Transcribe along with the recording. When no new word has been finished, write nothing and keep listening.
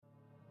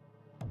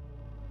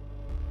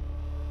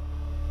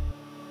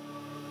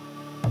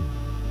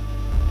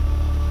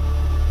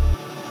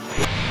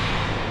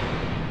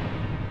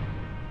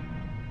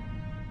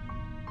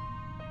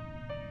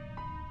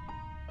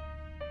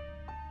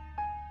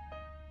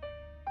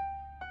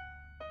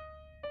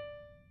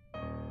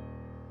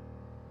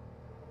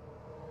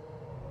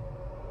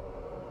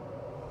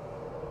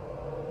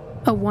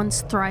A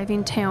once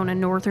thriving town in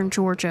northern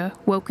Georgia,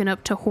 woken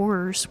up to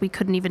horrors we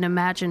couldn't even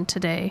imagine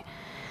today.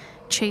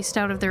 Chased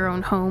out of their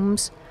own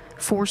homes,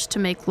 forced to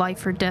make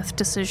life or death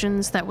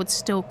decisions that would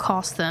still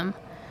cost them.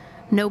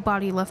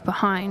 Nobody left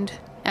behind,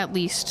 at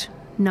least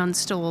none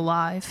still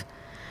alive.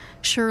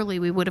 Surely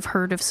we would have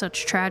heard of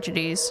such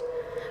tragedies,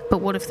 but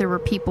what if there were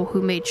people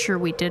who made sure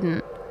we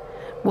didn't?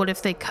 What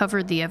if they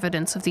covered the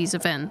evidence of these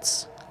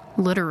events?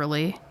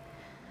 Literally.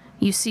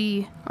 You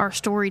see, our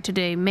story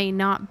today may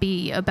not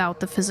be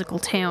about the physical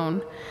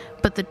town,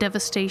 but the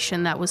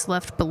devastation that was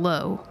left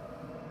below,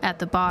 at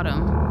the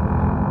bottom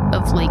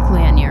of Lake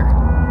Lanier.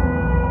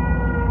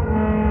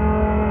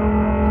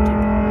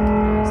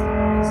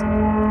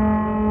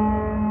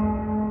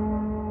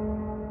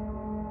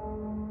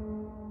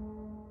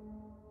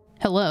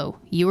 Hello,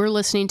 you are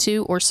listening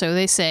to Or So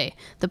They Say,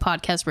 the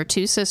podcast where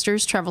two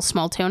sisters travel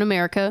small-town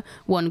America,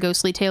 one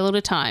ghostly tale at a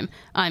time.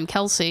 I'm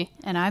Kelsey.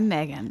 And I'm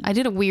Megan. I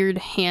did a weird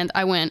hand.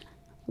 I went,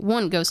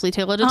 one ghostly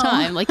tale at a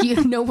time. Like,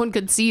 no one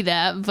could see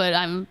that, but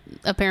I'm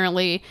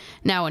apparently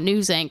now a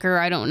news anchor.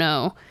 I don't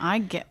know.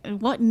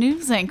 What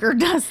news anchor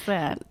does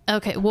that?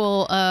 Okay,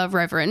 well,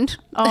 Reverend.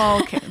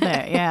 Oh, okay.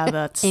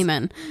 That's...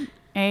 Amen.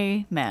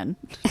 Amen.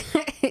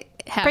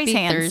 Happy praise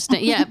hands.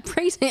 Thursday. Yeah,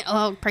 praise hands.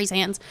 Oh, praise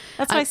hands.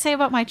 That's what I say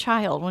about my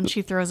child when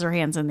she throws her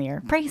hands in the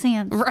air. Praise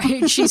hands.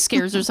 Right. She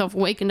scares herself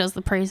awake and does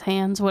the praise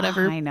hands,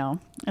 whatever. I know.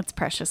 It's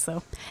precious,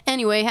 though.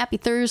 Anyway, happy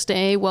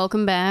Thursday.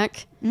 Welcome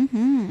back.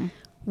 Mm-hmm.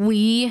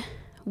 We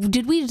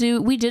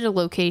did a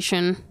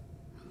location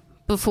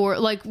before,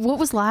 like, what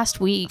was last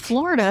week?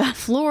 Florida,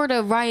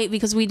 right,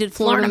 because we did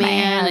Florida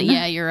Man. Man.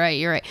 Yeah, you're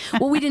right.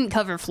 Well, we didn't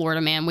cover Florida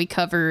Man. We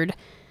covered...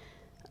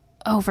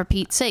 Oh, for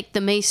Pete's sake, the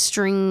Mace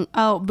String...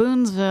 Oh,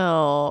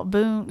 Boonesville.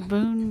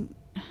 Boone...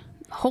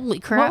 Holy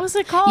crap. What was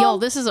it called? Y'all,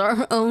 this is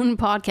our own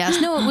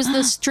podcast. No, it was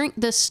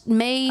the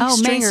May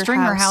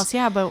Stringer House.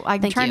 Yeah, but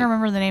I'm Thank trying you. to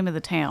remember the name of the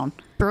town.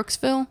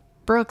 Brooksville?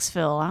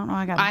 Brooksville. I don't know.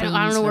 I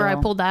don't know where I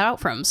pulled that out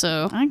from,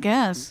 so... I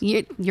guess.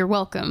 You're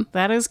welcome.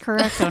 That is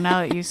correct, though, now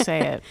that you say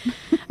it.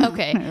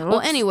 Okay.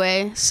 Well,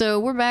 anyway, so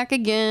we're back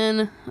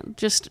again,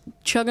 just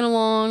chugging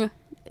along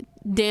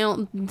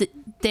down the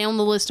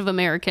list of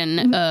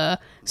American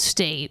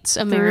states,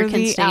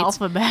 American states.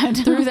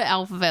 Through the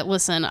alphabet.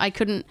 Listen, I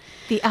couldn't...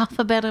 The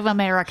alphabet of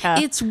America.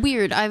 It's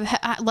weird. I've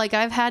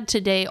had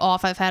today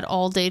off. I've had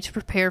all day to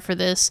prepare for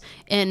this,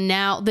 and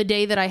now the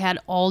day that I had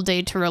all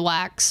day to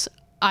relax,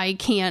 I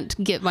can't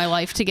get my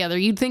life together.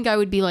 You'd think I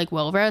would be like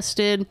well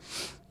rested.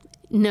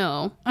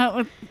 No.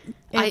 Oh,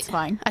 it's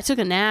fine. I took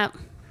a nap.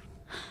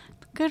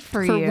 Good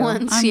for you.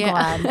 Once, I'm yeah.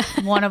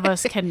 glad one of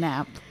us can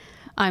nap.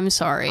 I'm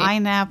sorry. I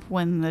nap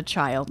when the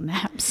child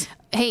naps.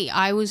 Hey,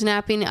 I was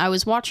napping. I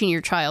was watching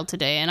your child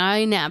today, and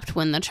I napped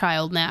when the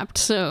child napped,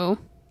 so...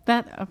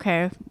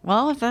 Okay.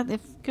 Well,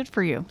 if good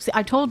for you. See,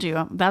 I told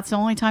you, that's the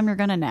only time you're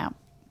going to nap.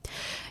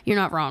 You're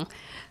not wrong.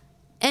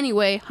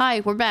 Anyway,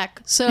 hi, we're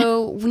back.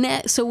 So,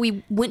 so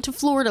we went to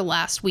Florida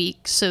last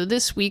week, so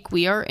this week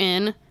we are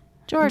in...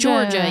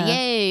 Georgia,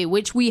 yay!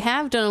 Which we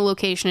have done a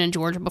location in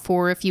Georgia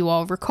before, if you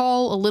all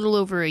recall, a little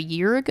over a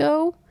year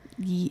ago.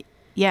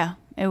 Yeah,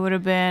 it would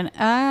have been,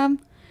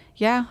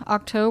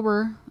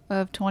 October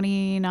of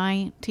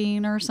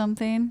 2019 or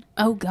something.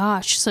 Oh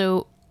gosh,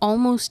 so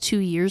almost 2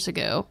 years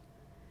ago.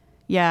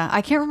 Yeah,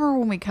 I can't remember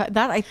when we cut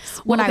that. I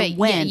went.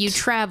 Yeah, you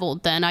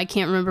traveled then. I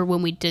can't remember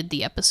when we did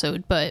the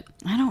episode, but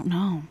I don't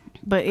know.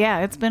 But yeah,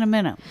 it's been a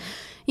minute.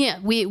 Yeah,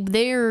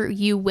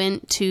 you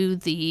went to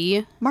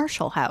the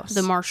Marshall House.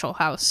 The Marshall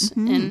House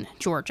in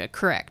Georgia,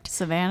 correct?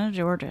 Savannah,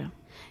 Georgia.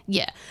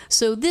 Yeah.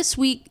 So this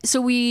week,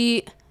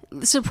 we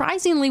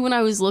surprisingly, when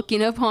I was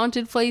looking up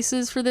haunted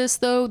places for this,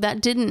 though, that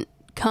didn't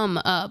come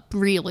up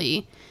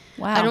really.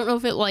 Wow. I don't know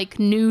if it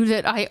knew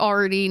that I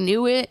already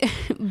knew it,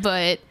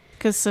 but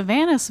because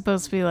Savannah's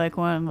supposed to be like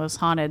one of the most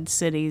haunted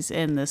cities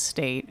in the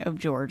state of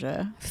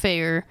Georgia.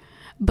 Fair,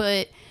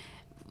 but.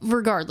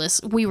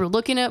 Regardless, we were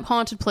looking up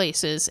haunted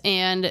places,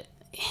 and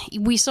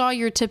we saw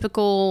your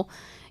typical,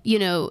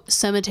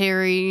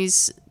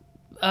 cemeteries.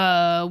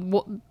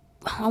 Oh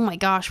my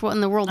gosh, what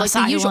in the world? Asylums.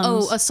 Like the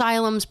usual,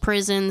 asylums,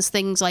 prisons,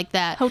 things like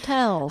that.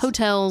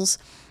 Hotels.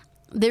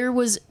 There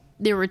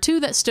were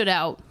two that stood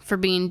out for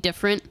being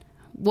different.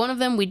 One of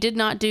them we did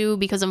not do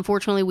because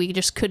unfortunately we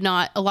just could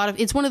not.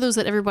 It's one of those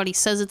that everybody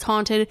says it's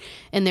haunted,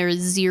 and there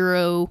is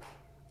zero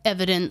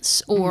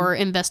evidence or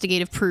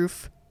investigative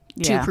proof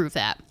to prove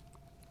that.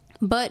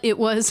 But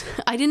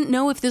I didn't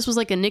know if this was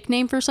like a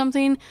nickname for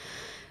something.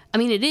 I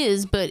mean, it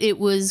is, but it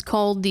was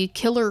called the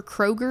Killer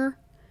Kroger.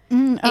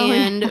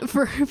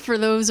 For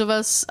those of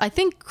us, I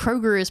think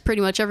Kroger is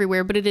pretty much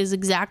everywhere, but it is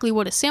exactly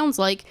what it sounds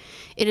like.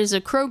 It is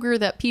a Kroger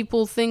that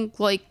people think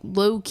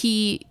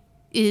low-key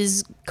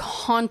is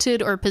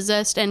haunted or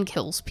possessed and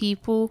kills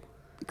people.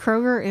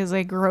 Kroger is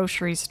a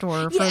grocery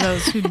store for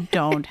those who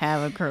don't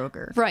have a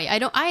Kroger. Right.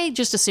 I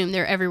just assume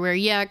they're everywhere.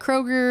 Yeah,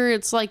 Kroger,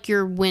 it's like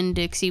your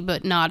Winn-Dixie,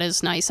 but not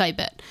as nice, I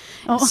bet.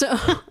 Oh. So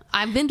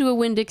I've been to a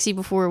Winn-Dixie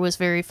before. It was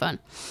very fun.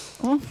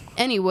 Oh.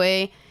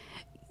 Anyway,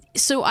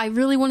 so I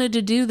really wanted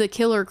to do the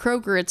Killer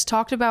Kroger. It's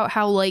talked about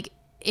how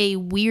a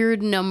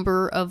weird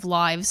number of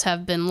lives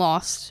have been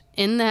lost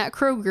in that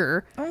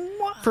Kroger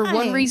for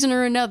one reason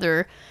or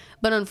another.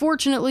 But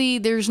unfortunately,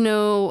 there's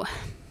no...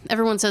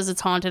 Everyone says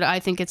it's haunted. I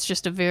think it's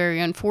just a very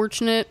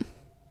unfortunate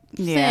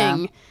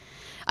thing.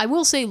 I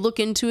will say look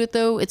into it,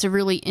 though. It's a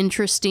really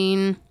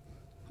interesting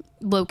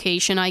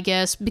location, I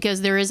guess,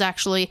 because there's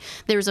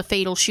a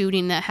fatal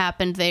shooting that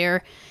happened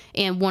there,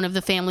 and one of the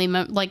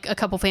a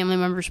couple family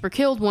members were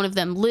killed. One of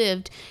them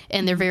lived,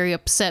 and they're very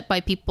upset by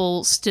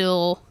people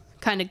still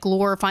kind of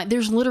glorifying.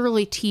 There's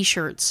literally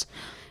t-shirts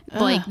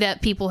like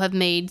that people have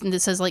made that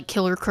says like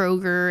Killer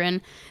Kroger,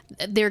 and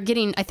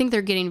I think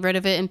they're getting rid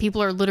of it, and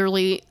people are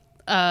literally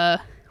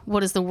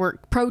what is the word?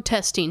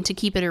 Protesting to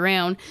keep it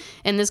around.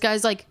 And this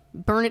guy's like,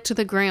 burn it to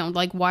the ground.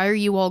 Like, why are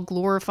you all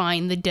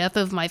glorifying the death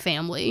of my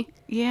family?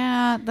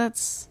 Yeah,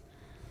 that's...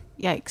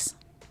 Yikes.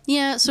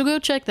 Yeah, so go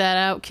check that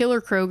out. Killer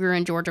Kroger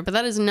in Georgia. But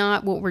that is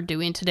not what we're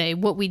doing today.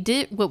 What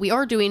we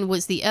are doing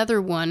was the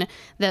other one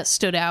that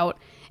stood out.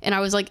 And I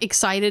was like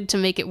excited to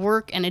make it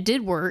work. And it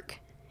did work.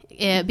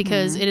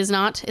 Because it's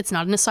not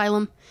an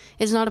asylum.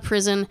 It's not a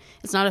prison.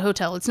 It's not a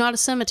hotel. It's not a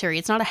cemetery.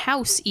 It's not a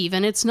house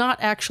even. It's not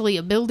actually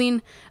a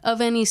building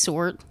of any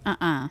sort.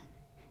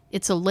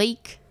 It's a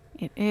lake.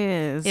 It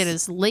is. It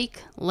is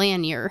Lake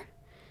Lanier.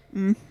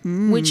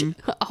 Which,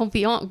 I'll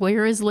be honest,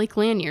 where is Lake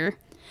Lanier?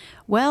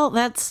 Well,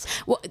 that's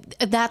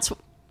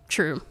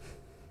true.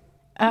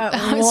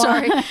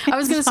 Sorry. I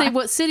was going to say,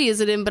 what city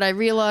is it in? But I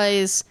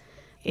realize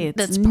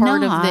that's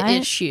part of the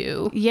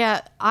issue.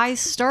 Yeah,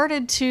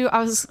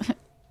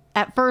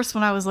 at first,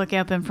 when I was looking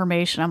up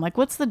information, I'm like,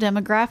 what's the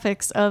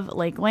demographics of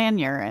Lake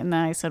Lanier? And then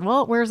I said,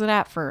 well, where's it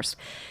at first?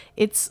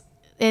 It's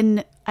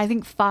in, I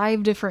think,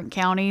 5 different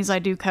counties. I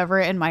do cover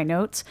it in my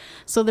notes.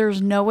 So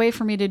there's no way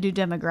for me to do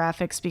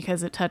demographics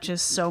because it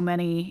touches so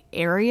many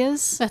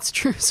areas. That's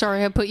true.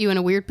 Sorry, I put you in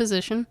a weird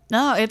position.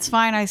 No, it's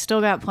fine. I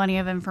still got plenty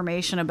of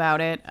information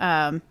about it.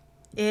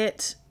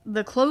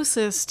 The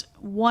closest,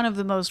 one of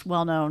the most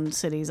well-known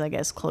cities, I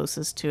guess,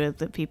 closest to it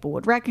that people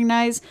would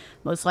recognize,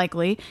 most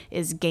likely,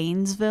 is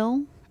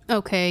Gainesville.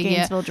 Okay,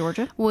 Gainesville,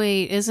 Georgia.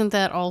 Wait, isn't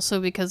that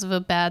also because of a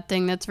bad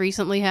thing that's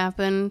recently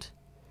happened?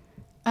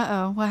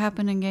 Uh-oh, what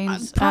happened in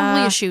Gainesville?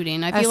 Probably a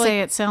shooting. I feel like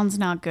it sounds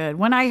not good.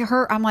 When I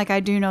heard, I'm like,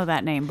 I do know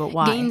that name, but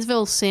why?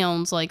 Gainesville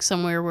sounds like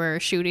somewhere where a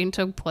shooting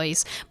took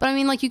place. But I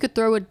mean, like, you could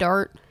throw a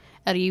dart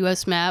at a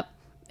U.S. map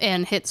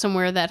and hit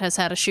somewhere that has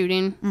had a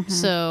shooting.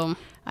 So...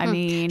 I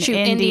mean,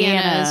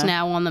 Indiana is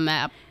now on the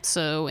map.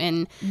 So,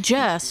 we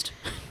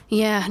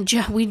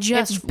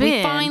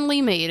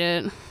finally made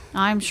it.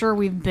 I'm sure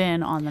we've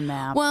been on the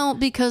map. Well,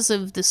 because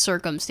of the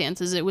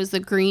circumstances. It was the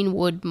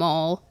Greenwood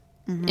Mall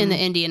in the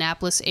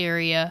Indianapolis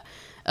area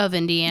of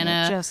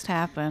Indiana. It just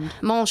happened.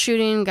 Mall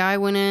shooting, guy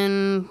went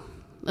in,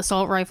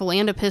 assault rifle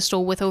and a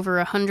pistol with over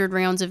 100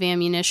 rounds of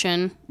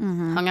ammunition,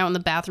 hung out in the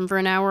bathroom for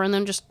an hour, and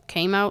then just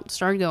came out,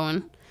 started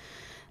going.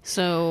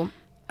 So...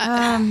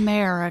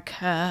 America.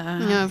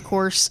 Yeah, of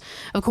course,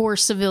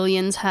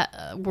 civilians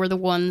were the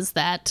ones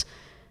that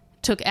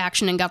took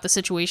action and got the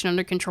situation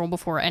under control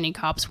before any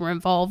cops were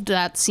involved.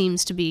 That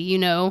seems to be,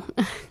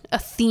 a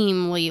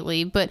theme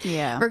lately. But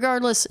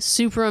regardless,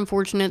 super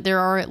unfortunate. There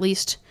are at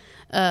least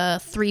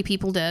 3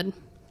 people dead.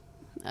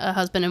 A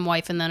husband and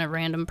wife and then a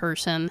random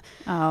person.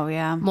 Oh,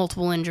 yeah.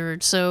 Multiple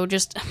injured. So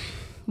just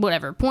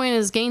whatever. Point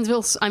is,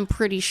 Gainesville, I'm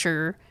pretty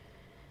sure...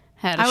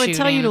 I would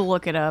tell you to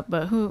look it up,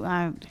 but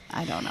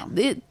I don't know.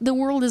 The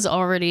world is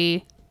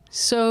already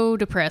so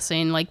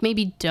depressing. Like,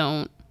 maybe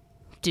don't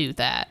do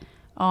that.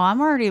 Oh, I'm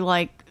already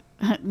like,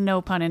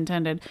 no pun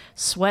intended,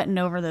 sweating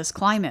over this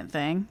climate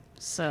thing.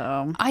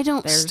 So I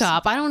don't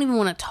stop. I don't even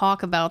want to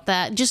talk about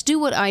that. Just do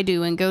what I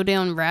do and go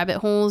down rabbit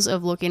holes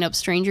of looking up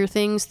Stranger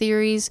Things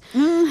theories.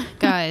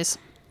 Guys,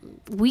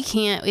 we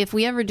can't, if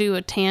we ever do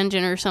a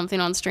tangent or something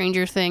on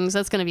Stranger Things,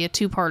 that's going to be a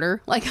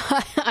 2-parter. Like,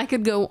 I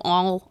could go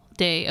all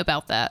day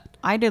about that.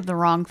 I did the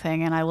wrong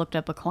thing and I looked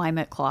up a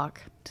climate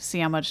clock to see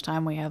how much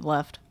time we have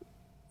left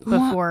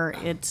before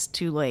it's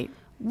too late.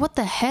 What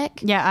the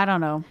heck? Yeah, I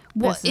don't know.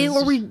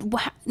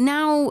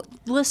 Now,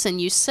 listen,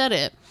 you said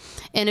it.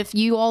 And if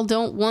you all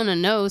don't want to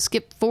know,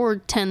 skip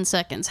forward 10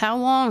 seconds. How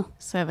long?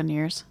 7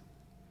 years.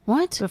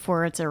 What?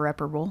 Before it's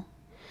irreparable.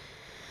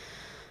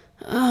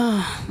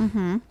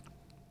 You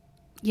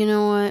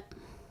know what?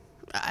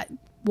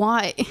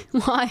 Why?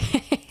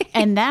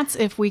 And that's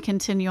if we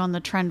continue on the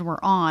trend we're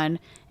on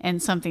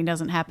and something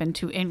doesn't happen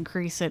to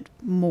increase it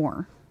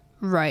more.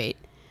 Right.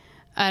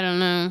 I don't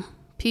know.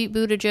 Pete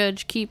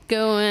Buttigieg, keep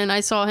going. I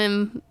saw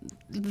him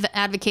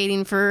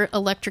advocating for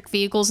electric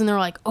vehicles, and they're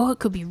like, oh, it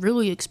could be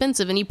really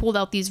expensive. And he pulled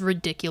out these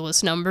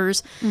ridiculous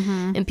numbers.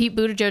 And Pete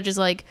Buttigieg is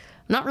like,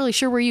 I'm not really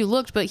sure where you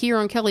looked, but here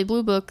on Kelley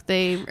Blue Book,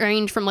 they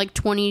range from like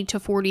 20 to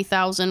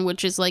 40,000,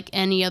 which is like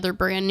any other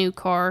brand new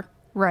car.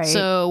 Right.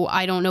 So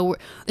I don't know.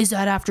 Is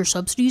that after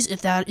subsidies?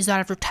 Is that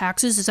after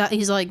taxes?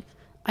 He's like,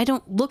 I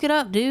don't, look it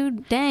up,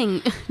 dude.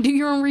 Dang. Do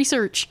your own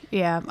research.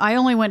 Yeah. I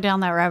only went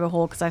down that rabbit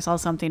hole because I saw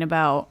something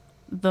about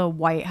the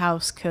White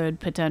House could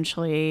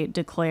potentially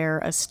declare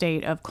a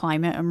state of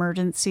climate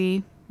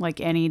emergency like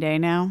any day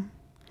now.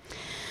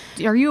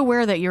 Are you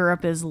aware that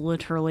Europe is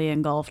literally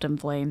engulfed in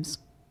flames?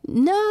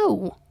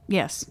 No.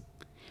 Yes.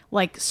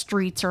 Like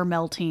streets are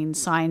melting,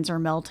 signs are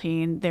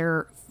melting,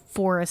 their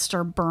forests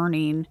are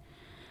burning.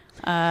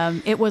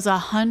 It was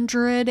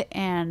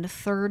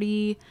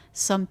 130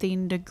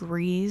 something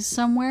degrees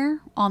somewhere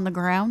on the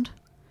ground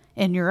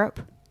in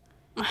Europe.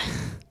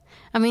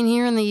 I mean,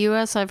 here in the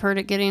U.S., I've heard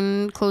it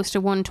getting close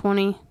to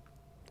 120.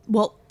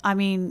 Well, I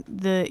mean,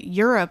 the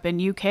Europe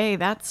and UK,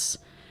 that's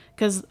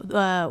because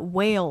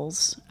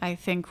Wales, I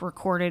think,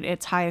 recorded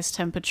its highest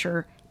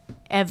temperature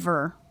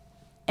ever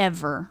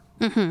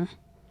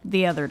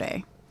the other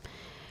day.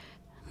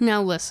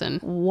 Now listen.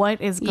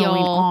 What is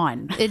going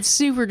on? It's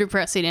super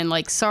depressing, and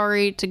like,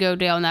 sorry to go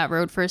down that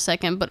road for a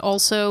second, but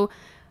also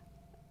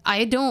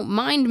I don't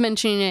mind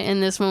mentioning it in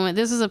this moment.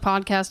 This is a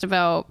podcast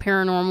about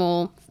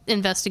paranormal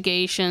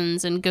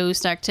investigations and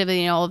ghost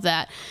activity and all of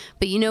that.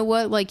 But you know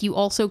what? Like, you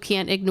also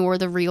can't ignore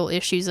the real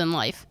issues in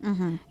life.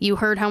 Mm-hmm. You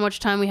heard how much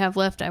time we have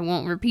left. I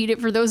won't repeat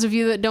it for those of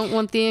you that don't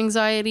want the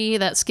anxiety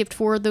that skipped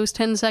forward those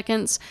 10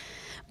 seconds.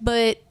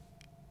 But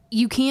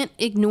you can't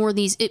ignore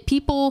these.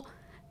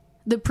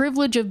 The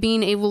privilege of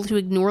being able to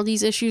ignore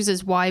these issues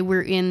is why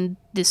we're in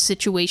this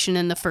situation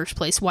in the first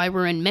place, why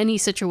we're in many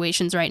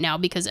situations right now,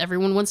 because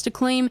everyone wants to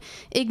claim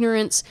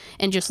ignorance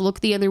and just look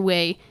the other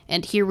way,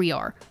 and here we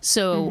are.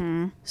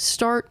 So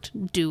start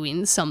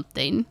doing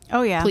something.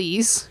 Oh, yeah.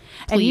 Please.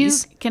 And you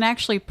can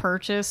actually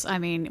purchase, I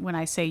mean, when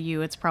I say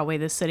you, it's probably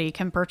the city,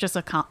 can purchase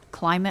a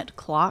climate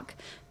clock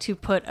to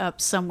put up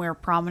somewhere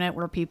prominent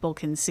where people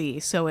can see.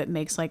 So it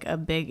makes like a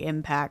big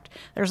impact.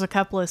 There's a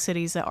couple of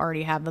cities that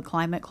already have the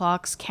climate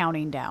clocks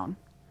counting down.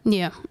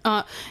 Yeah.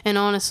 And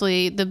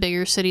honestly, the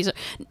bigger cities,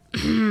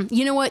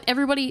 you know what?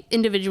 Everybody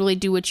individually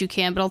do what you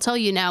can. But I'll tell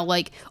you now,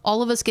 like,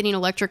 all of us getting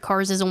electric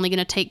cars is only going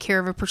to take care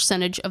of a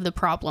percentage of the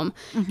problem.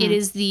 Mm-hmm. It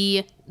is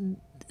the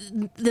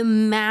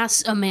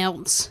mass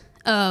amounts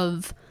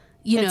of,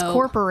 it's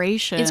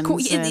corporations.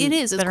 It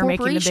is. It's that are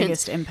making the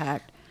biggest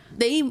impact.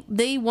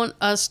 They want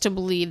us to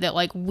believe that,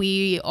 like,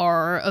 we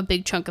are a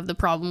big chunk of the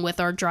problem with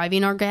our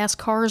driving our gas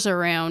cars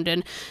around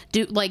and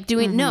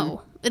doing.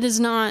 No, it is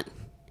not.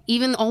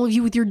 Even all of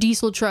you with your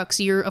diesel trucks,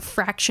 you're a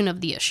fraction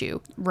of the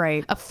issue.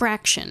 Right. A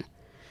fraction.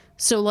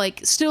 So,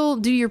 like, still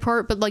do your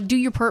part, but, like, do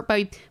your part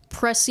by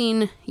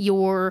pressing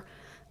your,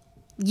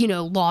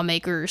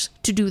 lawmakers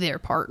to do their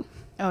part.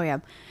 Oh, yeah.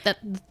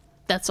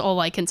 That's all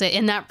I can say.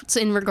 And that's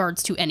in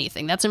regards to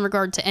anything. That's in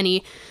regard to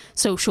any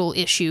social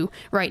issue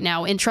right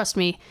now. And trust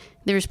me,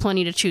 there's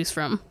plenty to choose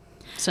from.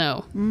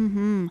 So.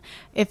 Mm-hmm.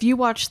 If you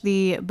watch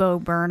the Bo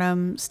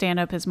Burnham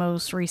stand-up, his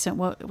most recent,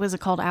 what was it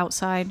called?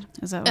 Outside?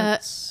 Is that what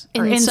it's?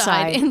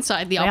 Inside.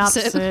 Inside, the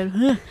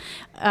opposite.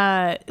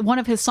 One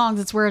of his songs,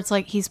 it's where it's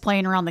like he's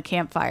playing around the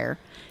campfire.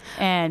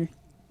 And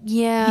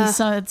yeah, he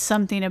said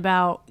something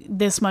about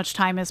this much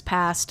time has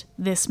passed,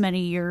 this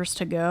many years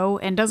to go,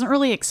 and doesn't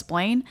really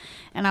explain.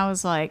 And I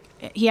was like,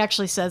 he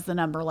actually says the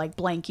number, like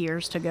blank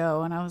years to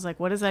go. And I was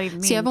like, what does that even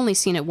mean? See, I've only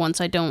seen it once.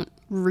 I don't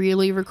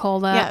really recall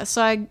that. Yeah,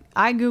 so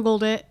I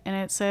Googled it, and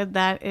it said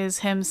that is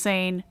him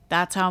saying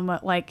that's how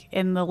much, like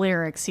in the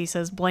lyrics, he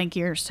says blank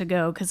years to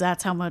go, because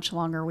that's how much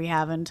longer we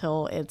have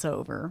until it's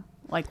over.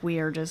 Like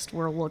we're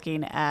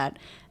looking at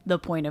the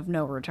point of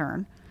no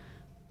return.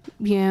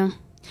 Yeah.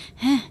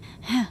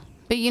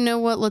 But you know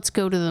what? Let's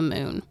go to the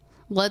moon.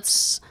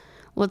 Let's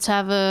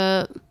have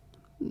a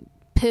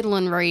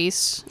piddling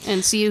race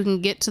and see who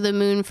can get to the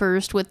moon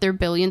first with their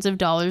billions of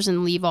dollars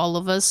and leave all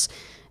of us,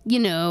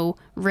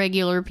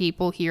 regular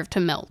people here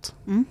to melt.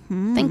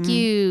 Mm-hmm. Thank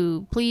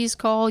you. Please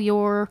call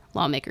your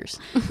lawmakers.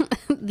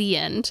 The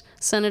end.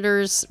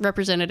 Senators,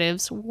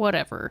 representatives,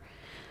 whatever.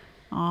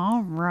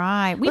 All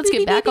right. Let's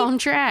get back on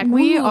track.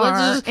 We are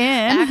let's just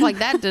act like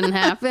that didn't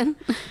happen.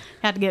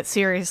 Had to get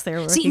serious there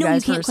with you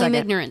guys you for a can't second.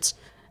 claim ignorance.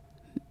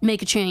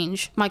 Make a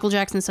change. Michael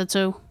Jackson said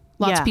so.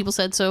 Lots of people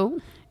said so.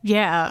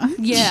 Yeah.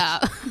 Yeah.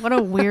 What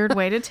a weird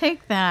way to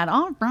take that.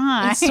 All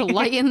right. It's to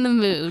lighten the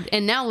mood.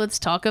 And now let's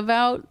talk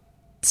about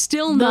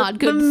not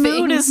good things. The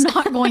mood is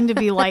not going to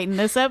be lightened.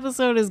 This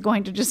episode is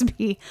going to just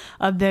be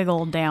a big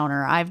old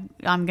downer.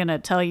 I'm going to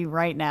tell you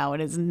right now,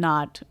 it is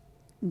not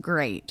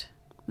great.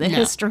 The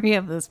history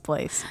of this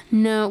place.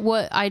 No,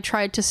 what I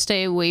tried to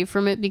stay away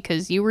from it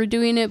because you were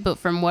doing it, but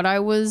from what I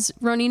was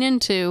running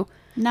into,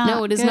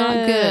 it is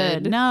not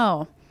good.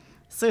 No.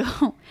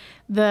 So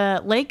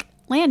the Lake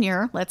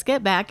Lanier, let's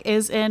get back,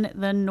 is in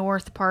the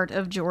north part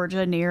of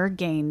Georgia near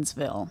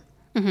Gainesville.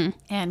 Mm-hmm.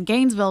 And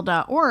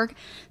Gainesville.org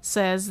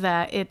says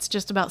that it's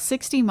just about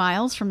 60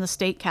 miles from the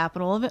state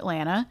capital of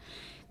Atlanta.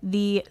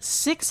 The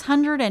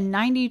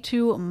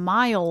 692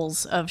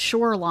 miles of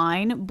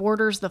shoreline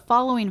borders the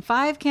following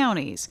 5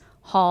 counties: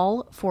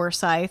 Hall,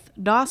 Forsyth,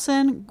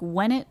 Dawson,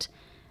 Gwinnett,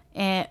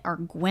 and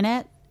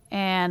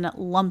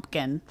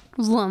Lumpkin.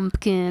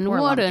 Lumpkin,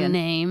 what a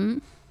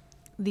name.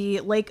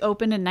 The lake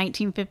opened in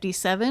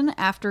 1957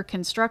 after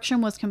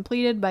construction was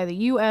completed by the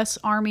U.S.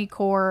 Army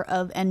Corps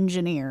of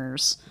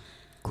Engineers.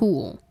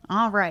 Cool.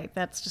 All right,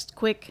 that's just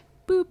quick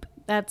boop.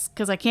 That's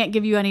because I can't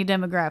give you any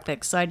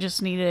demographics, so I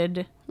just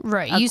needed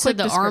Right. You said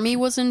the Army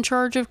was in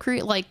charge of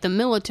the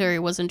military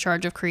was in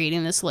charge of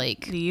creating this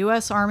lake. The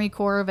U.S. Army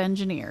Corps of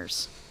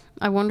Engineers.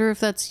 I wonder if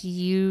that's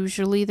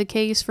usually the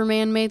case for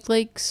man-made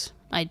lakes.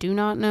 I do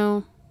not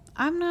know.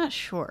 I'm not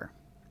sure.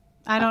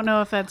 I don't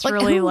know if that's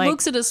really who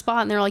looks at a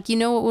spot and they're like, you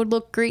know what would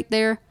look great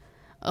there?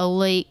 A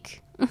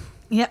lake.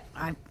 Yep.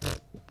 I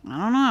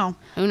don't know.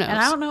 Who knows? And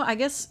I don't know. I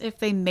guess if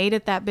they made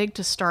it that big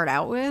to start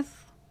out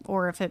with,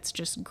 or if it's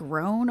just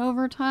grown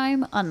over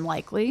time,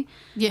 unlikely.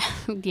 Yeah.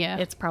 Yeah.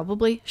 It's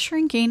probably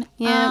shrinking.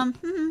 Yeah.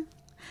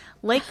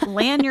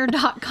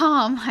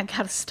 LakeLanier.com. I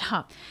gotta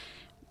stop.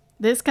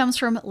 This comes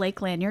from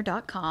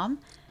LakeLanier.com.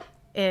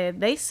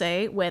 They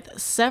say, with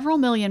several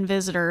million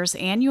visitors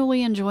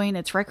annually enjoying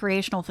its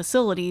recreational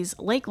facilities,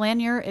 Lake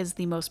Lanier is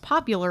the most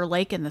popular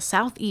lake in the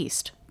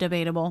Southeast.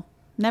 Debatable.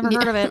 Never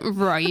heard of it.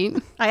 Right.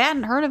 I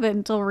hadn't heard of it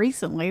until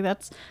recently.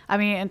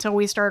 Until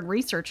we started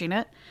researching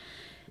it.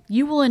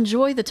 You will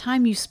enjoy the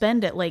time you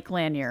spend at Lake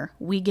Lanier.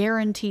 We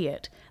guarantee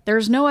it.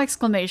 There's no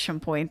exclamation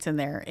points in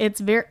there. It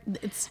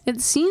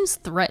seems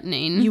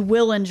threatening. You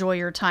will enjoy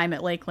your time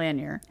at Lake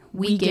Lanier.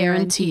 We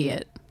guarantee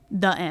it.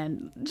 The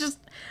end.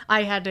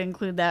 I had to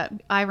include that.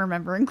 I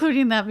remember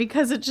including that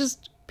because it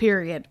just,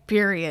 period.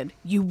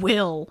 You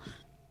will.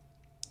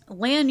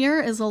 Lanier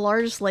is the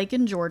largest lake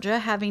in Georgia,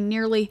 having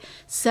nearly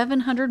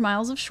 700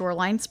 miles of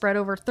shoreline spread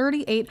over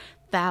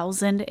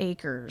 38,000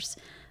 acres.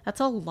 That's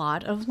a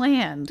lot of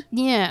land.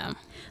 Yeah.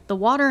 The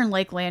water in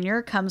Lake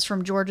Lanier comes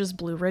from Georgia's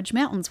Blue Ridge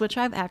Mountains, which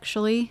I've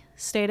actually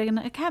stayed in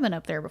a cabin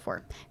up there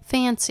before.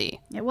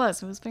 Fancy. It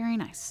was very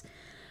nice.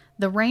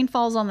 The rain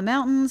falls on the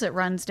mountains, it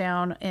runs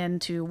down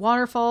into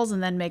waterfalls,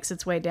 and then makes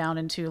its way down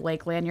into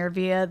Lake Lanier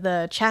via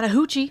the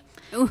Chattahoochee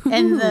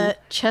and the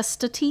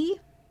Chestatee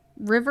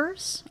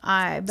rivers.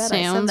 I bet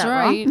I said that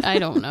right. wrong. I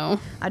don't know.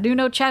 I do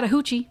know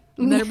Chattahoochee.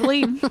 You better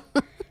believe.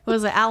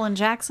 Was it Alan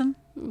Jackson?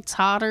 It's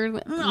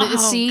hotter.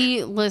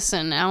 See,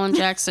 listen, Alan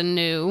Jackson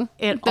knew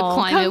the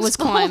climate was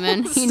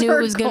climbing. He knew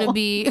it was going to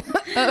be.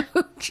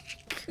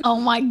 Oh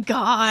my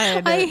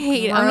God. I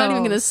hate it. I'm not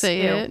even going to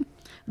say it.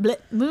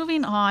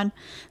 Moving on,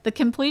 the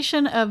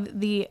completion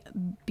of the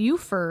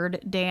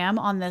Buford Dam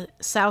on the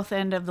south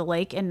end of the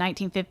lake in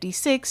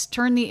 1956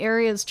 turned the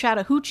area's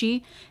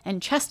Chattahoochee and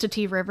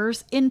Chestatee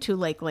rivers into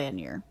Lake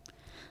Lanier.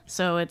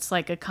 So it's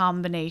like a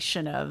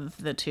combination of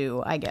the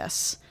two, I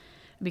guess,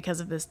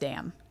 because of this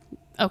dam.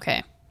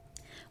 Okay.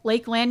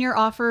 Lake Lanier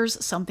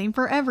offers something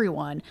for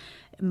everyone,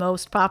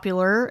 most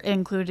popular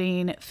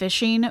including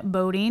fishing,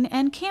 boating,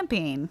 and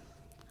camping.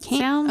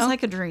 Sounds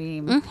like a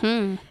dream.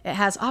 Mm-hmm. It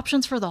has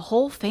options for the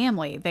whole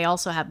family. They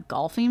also have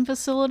golfing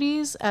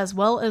facilities, as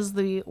well as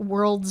the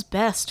world's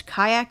best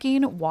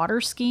kayaking,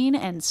 water skiing,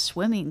 and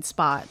swimming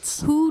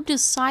spots. Who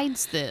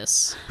decides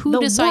this? Who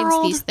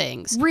decides these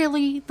things?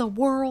 Really? The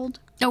world?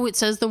 Oh, it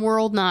says the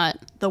world, not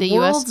the US?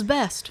 world's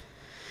best.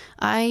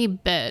 I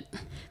bet.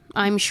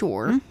 I'm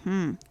sure.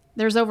 Mm-hmm.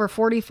 There's over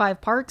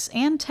 45 parks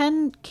and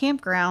 10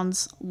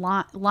 campgrounds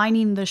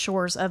lining the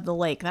shores of the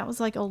lake. That was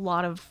like a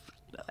lot of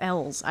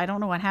L's. I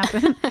don't know what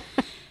happened.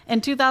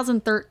 In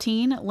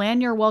 2013,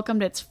 Lanier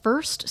welcomed its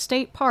first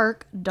state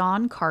park,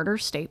 Don Carter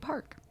State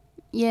Park.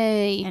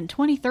 Yay. In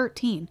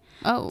 2013.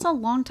 Oh. It's a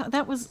long time.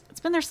 It's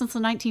been there since the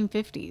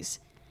 1950s.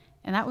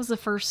 And that was the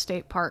first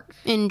state park.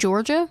 In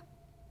Georgia?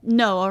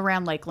 No,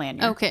 around Lake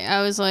Lanier. Okay,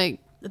 I was like,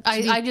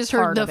 I just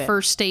heard the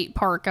first state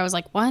park. I was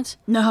like, what?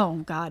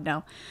 No, God,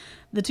 no.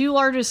 The two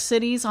largest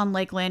cities on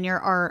Lake Lanier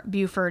are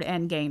Buford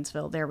and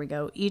Gainesville. There we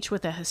go. Each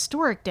with a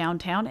historic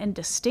downtown and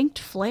distinct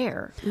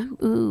flair.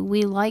 Ooh,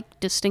 we like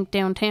distinct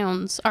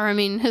downtowns.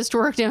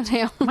 Historic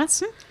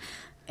downtowns.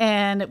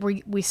 And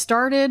we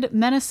started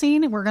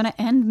menacing. We're going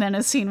to end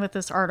menacing with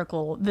this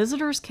article.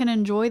 Visitors can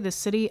enjoy the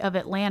city of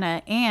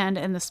Atlanta and,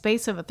 in the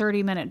space of a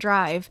 30-minute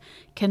drive,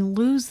 can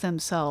lose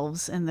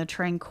themselves in the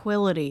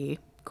tranquility,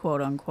 quote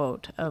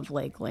unquote, of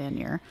Lake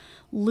Lanier.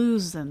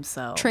 Lose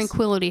themselves.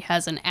 Tranquility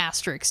has an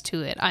asterisk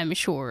to it, I'm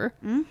sure.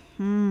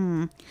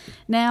 Mm-hmm.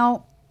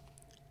 Now,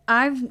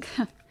 I'm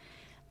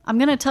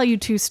going to tell you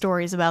two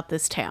stories about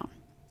this town.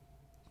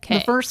 Okay.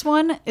 The first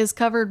one is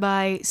covered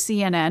by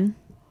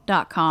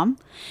CNN.com,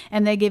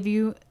 and they give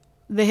you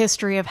the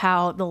history of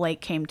how the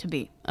lake came to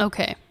be.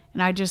 Okay.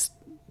 And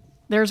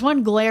there's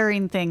one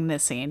glaring thing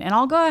missing, and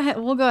we'll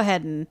go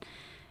ahead and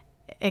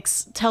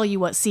tell you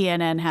what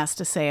CNN has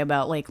to say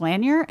about Lake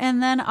Lanier,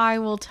 and then I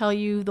will tell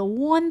you the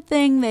one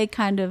thing they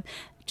kind of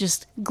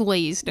just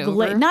glazed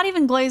over. Not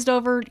even glazed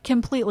over,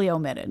 completely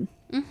omitted.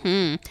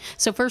 Mm-hmm.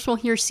 So first we'll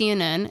hear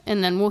CNN,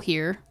 and then we'll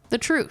hear the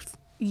truth.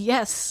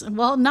 Yes.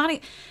 Well,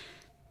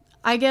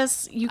 I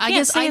guess you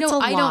can't say it's a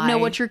lie. I don't know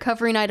what you're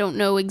covering. I don't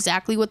know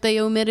exactly what they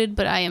omitted,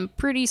 but I am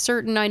pretty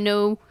certain I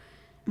know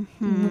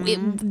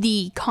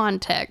the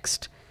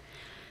context.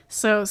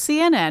 So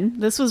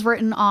CNN, this was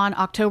written on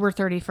October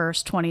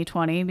 31st,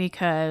 2020,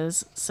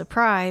 because,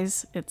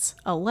 surprise, it's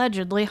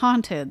allegedly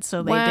haunted.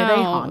 So they did a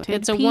haunted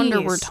It's a piece.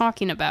 wonder we're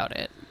talking about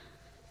it.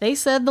 They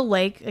said the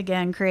lake,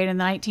 again, created in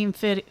the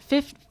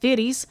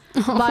 1950s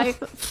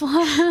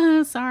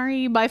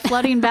by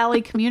flooding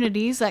valley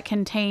communities that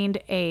contained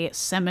a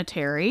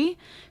cemetery,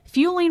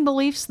 fueling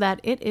beliefs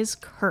that it is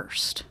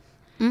cursed.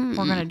 We're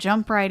going to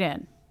jump right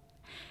in.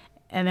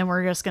 And then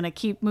we're just going to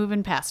keep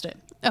moving past it.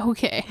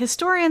 Okay.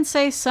 Historians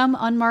say some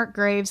unmarked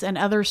graves and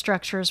other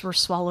structures were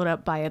swallowed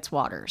up by its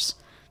waters.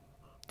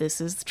 This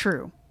is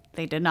true.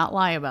 They did not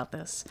lie about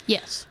this.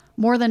 Yes.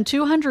 More than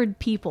 200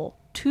 people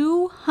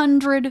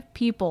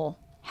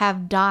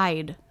have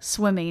died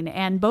swimming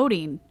and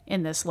boating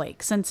in this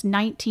lake since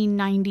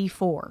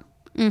 1994.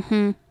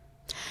 Mm-hmm.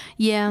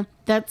 Yeah.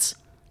 That's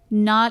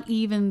not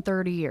even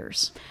 30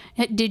 years.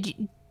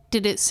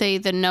 Did it say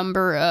the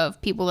number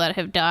of people that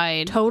have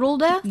died? Total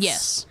deaths?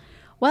 Yes.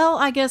 Well,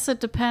 I guess it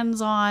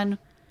depends on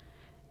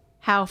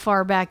how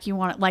far back you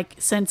want it. Like,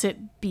 since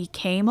it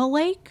became a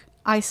lake,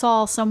 I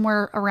saw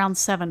somewhere around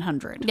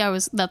 700.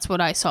 That's what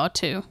I saw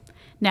too.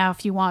 Now,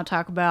 if you want to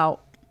talk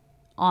about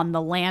on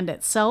the land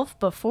itself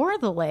before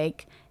the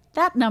lake,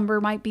 that number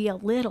might be a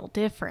little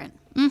different.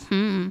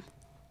 Mm-hmm.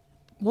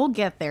 We'll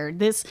get there.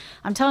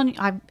 I'm telling you,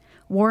 I've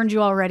warned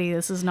you already,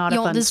 this is not a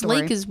fun this story.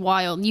 lake is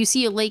wild. You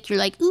see a lake, you're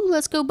like, ooh,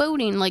 let's go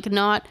boating. Like,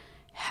 not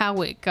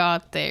how it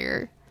got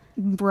there.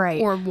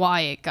 Right. Or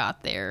why it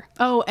got there.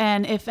 Oh,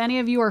 and if any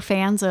of you are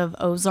fans of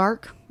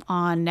Ozark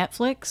on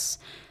Netflix,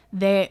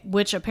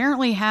 which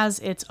apparently has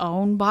its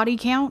own body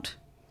count.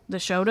 The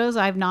show does.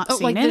 I've not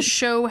seen it. The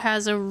show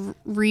has a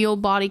real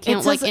body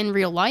count, like in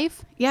real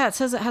life? Yeah, it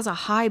says it has a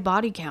high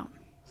body count.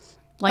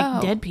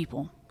 Like dead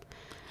people.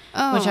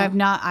 Oh. Which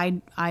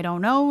I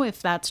don't know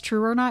if that's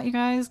true or not, you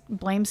guys.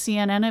 Blame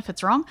CNN if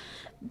it's wrong.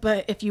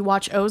 But if you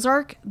watch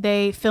Ozark,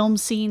 they film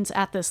scenes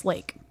at this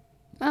lake.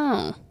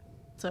 Oh.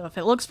 So if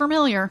it looks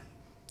familiar,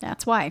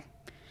 that's why.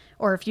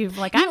 Or if you've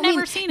I've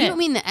never seen it. You don't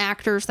mean the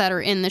actors that are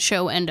in the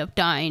show end up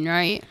dying,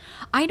 right?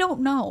 I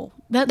don't know.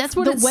 That's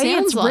what it sounds like. The way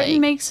it's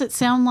written makes it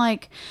sound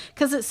like,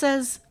 because it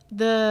says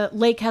the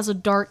lake has a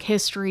dark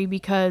history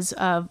because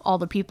of all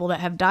the people that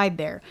have died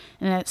there.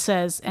 And it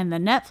says, and the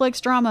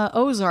Netflix drama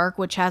Ozark,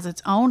 which has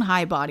its own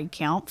high body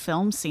count,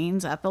 film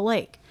scenes at the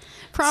lake.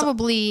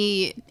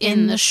 Probably so,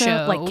 in the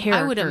show, like characters.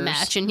 I would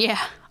imagine, yeah.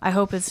 I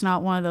hope it's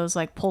not one of those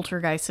like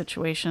poltergeist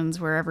situations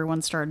where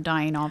everyone started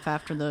dying off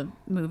after the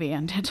movie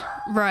ended.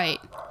 Right.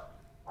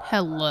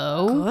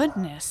 Hello?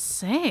 Goodness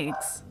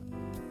sakes.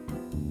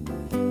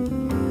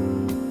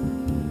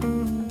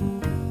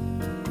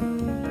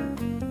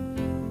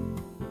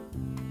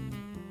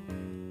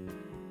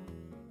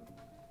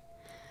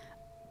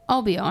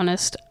 I'll be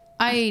honest,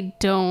 I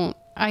don't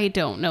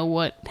know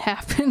what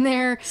happened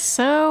there.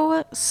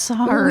 So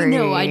sorry.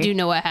 No, I do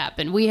know what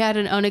happened. We had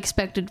an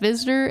unexpected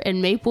visitor,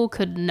 and Maple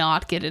could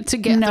not get it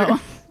together. No,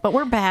 but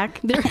we're back.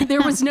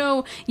 There was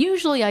no...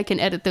 Usually I can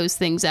edit those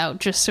things out,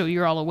 just so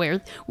you're all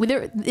aware.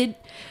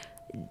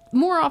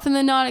 More often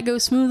than not, it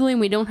goes smoothly,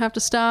 and we don't have to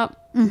stop.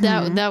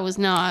 Mm-hmm. That was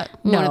not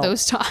one of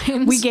those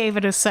times. We gave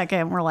it a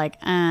second. We're like,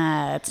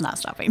 it's not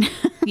stopping.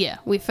 Yeah,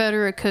 we fed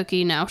her a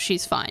cookie. Now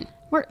she's fine.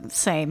 We're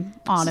same,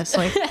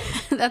 honestly.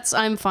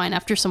 I'm fine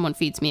after someone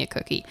feeds me a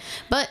cookie.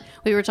 But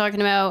we were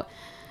talking about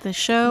the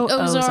show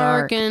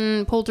Ozark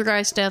and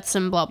poltergeist deaths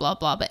and blah, blah,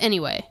 blah. But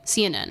anyway,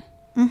 CNN.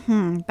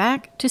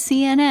 Back to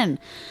CNN.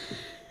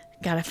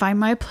 Gotta find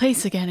my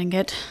place again and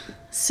get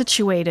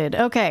situated.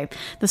 Okay.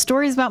 The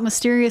stories about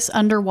mysterious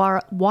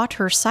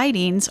underwater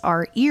sightings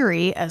are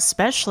eerie,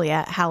 especially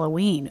at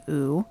Halloween.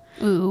 Ooh.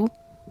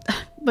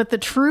 But the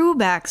true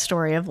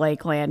backstory of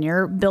Lake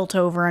Lanier, built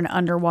over an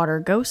underwater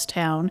ghost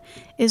town,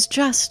 is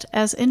just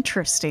as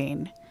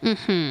interesting.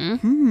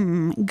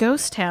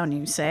 Ghost town,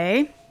 you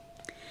say?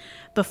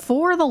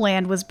 Before the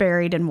land was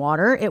buried in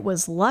water, it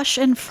was lush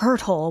and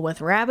fertile,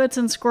 with rabbits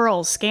and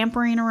squirrels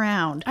scampering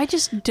around. I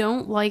just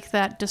don't like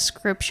that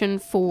description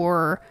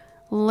for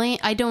land.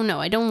 I don't know.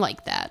 I don't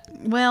like that.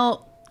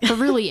 Well, for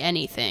really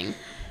anything.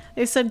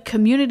 They said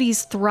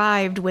communities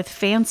thrived with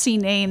fancy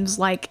names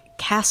like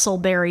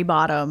Castleberry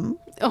Bottom.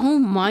 Oh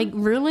my,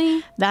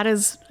 really? That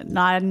is,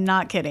 I'm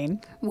not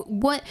kidding.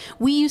 What?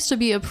 We used to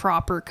be a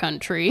proper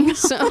country,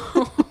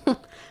 so...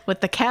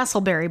 With the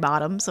Castleberry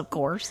Bottoms, of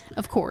course.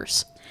 Of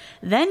course.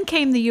 Then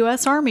came the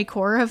U.S. Army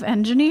Corps of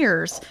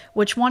Engineers,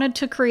 which wanted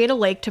to create a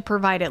lake to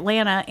provide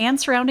Atlanta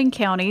and surrounding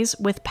counties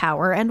with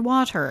power and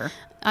water.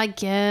 I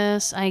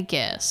guess. I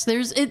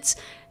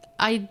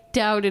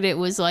doubted it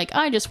was like,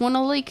 I just want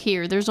a lake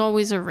here. There's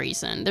always a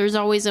reason. There's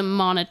always a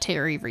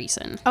monetary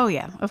reason. Oh,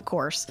 yeah, of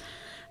course.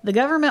 The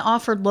government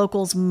offered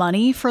locals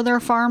money for their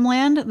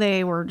farmland.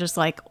 They were just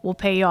like, we'll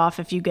pay you off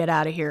if you get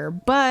out of here.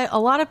 But a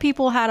lot of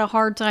people had a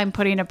hard time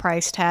putting a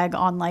price tag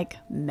on, like,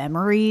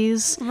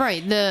 memories.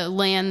 Right, the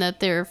land that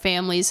their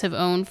families have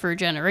owned for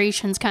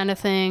generations kind of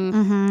thing.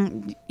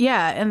 Mm-hmm.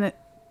 Yeah, and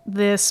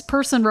this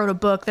person wrote a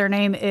book. Their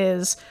name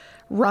is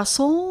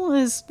Russell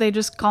they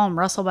just call him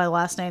Russell by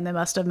last name. They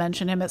must have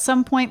mentioned him at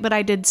some point, but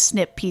I did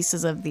snip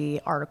pieces of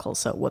the article,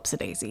 so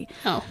whoops-a-daisy.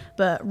 Oh.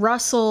 But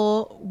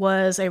Russell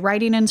was a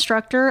writing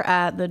instructor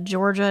at the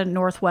Georgia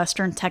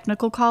Northwestern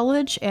Technical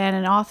College and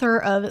an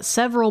author of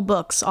several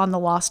books on the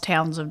lost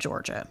towns of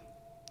Georgia.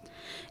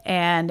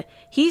 And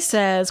he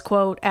says,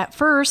 quote, "At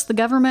first, the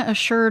government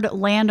assured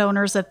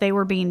landowners that they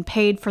were being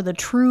paid for the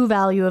true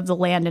value of the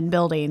land and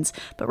buildings,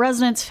 but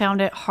residents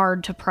found it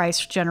hard to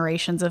price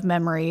generations of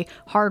memory,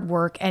 hard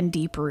work, and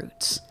deep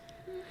roots."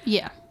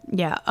 Yeah.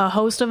 Yeah, a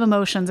host of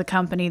emotions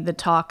accompanied the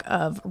talk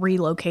of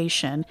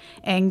relocation: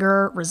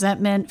 anger,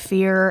 resentment,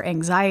 fear,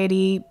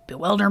 anxiety,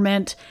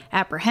 bewilderment,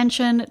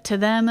 apprehension. To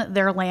them,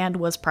 their land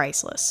was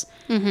priceless.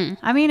 Mm-hmm.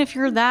 I mean, if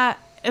you're that...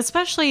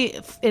 Especially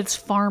if it's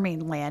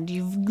farming land.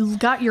 You've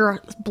got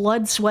your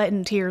blood, sweat,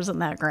 and tears in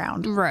that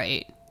ground.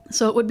 Right.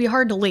 So it would be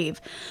hard to leave.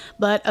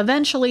 But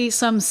eventually,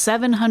 some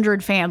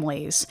 700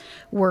 families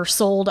were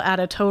sold at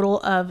a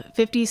total of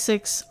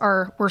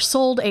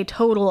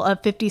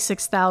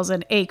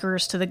 56,000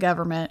 acres to the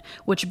government,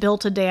 which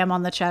built a dam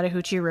on the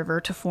Chattahoochee River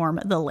to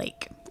form the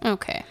lake.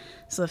 Okay.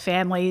 So the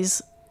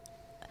families...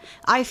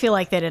 I feel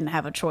like they didn't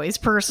have a choice,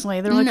 personally.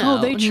 They're like,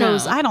 oh, they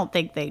chose. No. I don't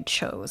think they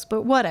chose,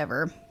 but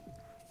whatever.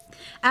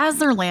 As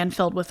their land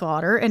filled with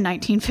water in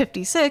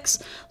 1956,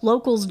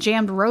 locals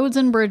jammed roads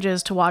and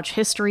bridges to watch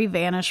history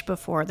vanish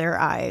before their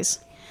eyes.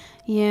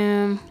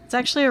 Yeah. It's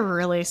actually a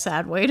really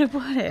sad way to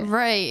put it.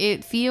 Right.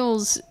 It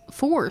feels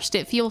forced.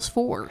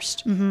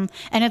 Mm-hmm.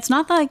 And it's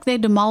not like they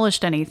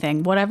demolished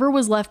anything. Whatever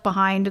was left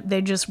behind,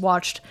 they just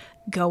watched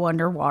go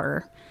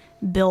underwater.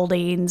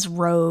 Buildings,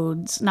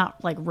 roads, not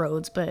like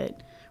roads, but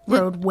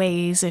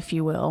roadways, if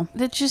you will.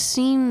 That just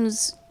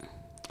seems...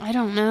 I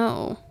don't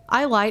know.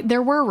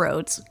 There were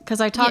roads,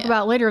 because I talk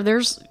about later,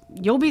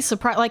 you'll be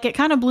surprised, like it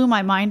kind of blew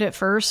my mind at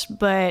first,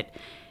 but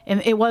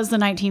it was the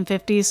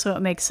 1950s, so it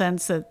makes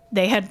sense that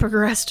they had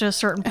progressed to a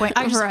certain point.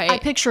 I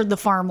pictured the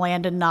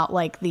farmland and not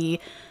like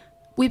we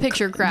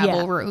picture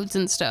gravel roads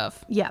and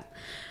stuff. Yeah.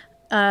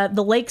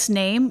 The lake's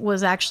name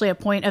was actually a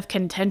point of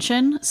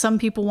contention. Some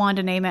people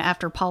wanted to name it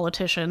after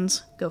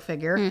politicians, go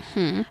figure.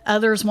 Mm-hmm.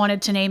 Others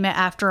wanted to name it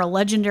after a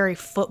legendary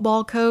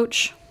football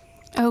coach.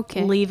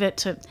 Okay. Leave it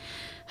to...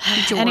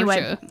 Georgia.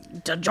 Anyway,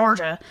 to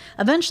Georgia.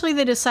 Eventually,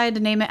 they decided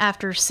to name it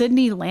after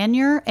Sidney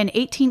Lanier, an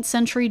 18th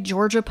century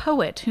Georgia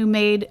poet who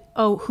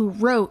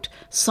wrote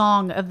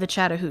Song of the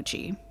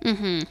Chattahoochee.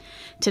 Mm-hmm.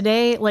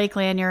 Today, Lake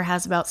Lanier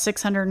has about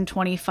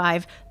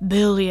 625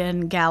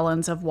 billion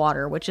gallons of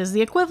water, which is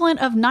the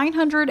equivalent of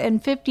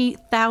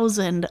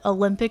 950,000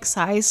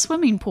 Olympic-sized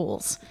swimming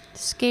pools.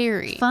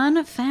 Scary.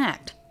 Fun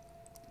fact.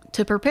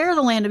 To prepare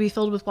the land to be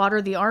filled with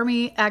water, the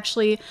Army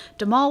actually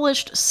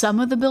demolished some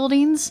of the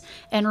buildings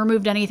and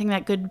removed anything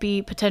that could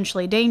be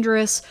potentially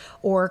dangerous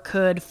or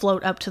could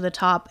float up to the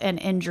top and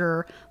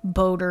injure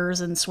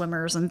boaters and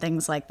swimmers and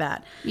things like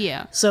that.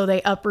 Yeah. So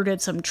they uprooted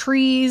some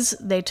trees,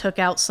 they took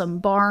out some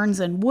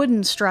barns and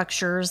wooden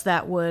structures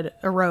that would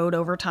erode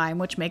over time,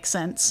 which makes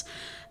sense.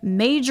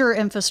 Major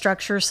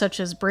infrastructure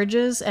such as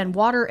bridges and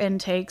water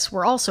intakes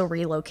were also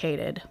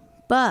relocated,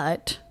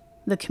 but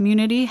the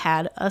community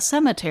had a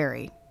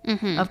cemetery.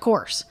 Mm-hmm. Of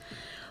course.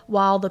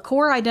 While the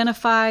Corps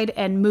identified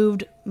and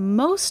moved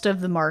most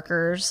of the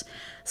markers,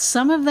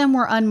 some of them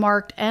were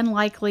unmarked and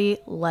likely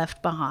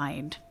left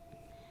behind.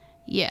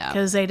 Yeah.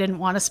 Because they didn't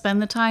want to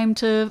spend the time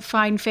to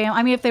find family.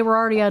 I mean, if they were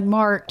already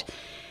unmarked,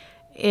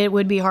 it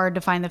would be hard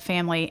to find the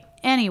family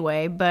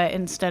anyway. But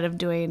instead of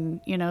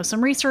doing,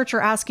 some research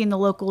or asking the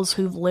locals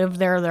who've lived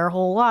there their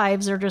whole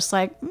lives, they're just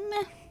like,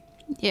 meh.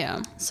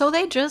 Yeah. So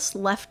they just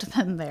left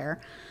them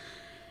there.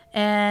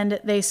 And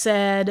they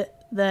said...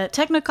 The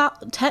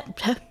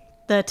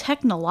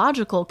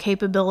technological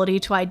capability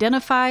to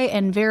identify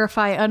and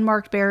verify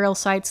unmarked burial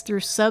sites through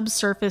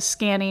subsurface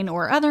scanning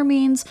or other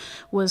means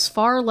was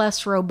far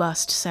less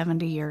robust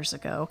 70 years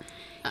ago.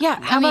 Yeah,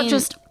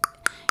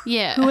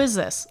 who is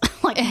this?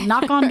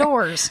 Knock on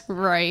doors.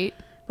 Right.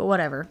 But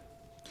whatever.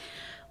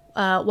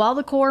 While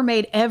the Corps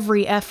made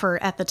every effort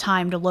at the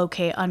time to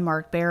locate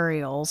unmarked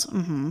burials,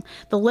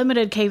 the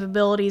limited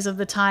capabilities of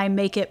the time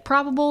make it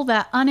probable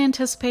that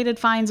unanticipated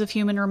finds of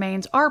human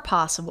remains are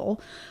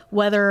possible,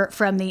 whether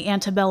from the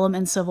antebellum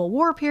and Civil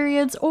War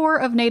periods or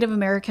of Native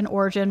American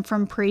origin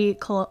from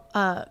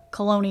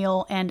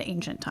pre-colonial and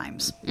ancient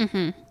times.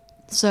 Mm-hmm.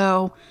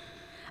 So,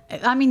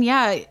 I mean,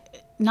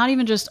 not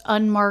even just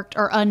unmarked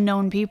or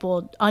unknown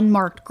people,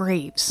 unmarked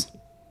graves.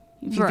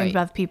 If you think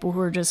about the people who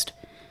are just...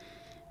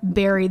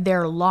 buried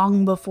there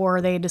long before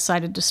they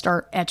decided to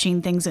start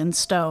etching things in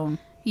stone.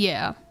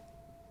 Yeah.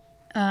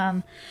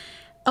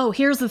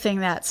 Here's the thing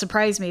that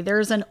surprised me.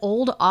 There's an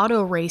old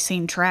auto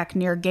racing track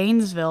near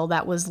Gainesville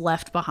that was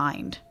left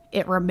behind.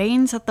 It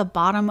remains at the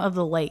bottom of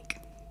the lake.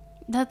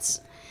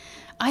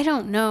 I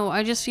don't know.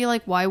 I just feel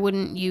like why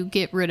wouldn't you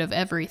get rid of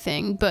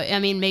everything? But, I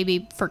mean,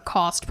 maybe for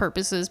cost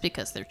purposes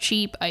because they're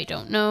cheap. I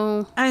don't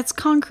know. It's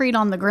concrete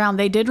on the ground.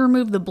 They did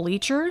remove the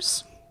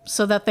bleachers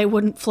so that they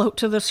wouldn't float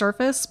to the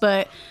surface,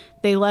 but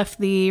they left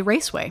the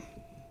raceway.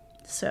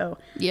 So,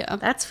 yeah,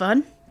 that's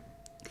fun.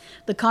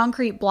 The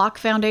concrete block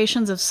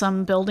foundations of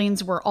some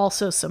buildings were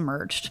also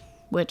submerged,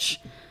 which,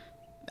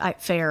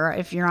 fair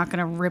if you're not going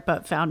to rip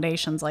up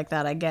foundations like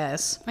that, I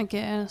guess. I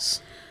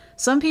guess.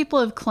 Some people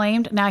have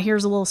claimed, now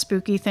here's a little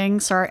spooky thing,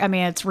 sorry, I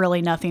mean, it's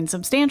really nothing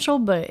substantial,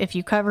 but if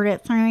you covered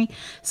it, sorry.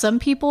 Some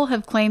people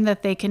have claimed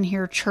that they can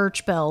hear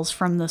church bells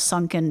from the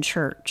sunken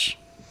church.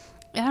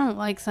 I don't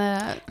like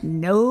that.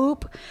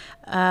 Nope.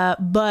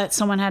 But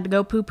someone had to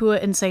go poo-poo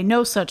it and say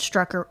no such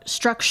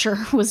structure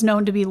was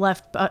known to be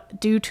left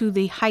due to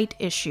the height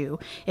issue.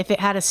 If it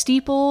had a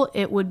steeple,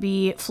 it would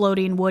be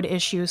floating wood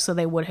issue, so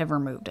they would have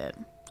removed it.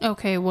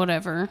 Okay,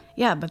 whatever.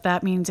 Yeah, but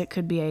that means it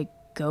could be a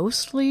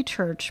ghostly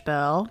church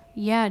bell.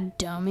 Yeah,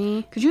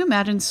 dummy. Could you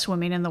imagine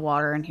swimming in the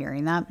water and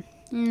hearing that?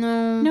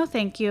 No. No,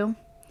 thank you.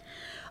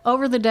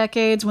 Over the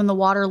decades, when the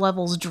water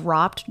levels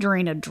dropped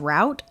during a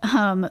drought,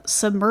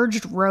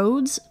 submerged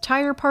roads,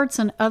 tire parts,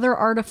 and other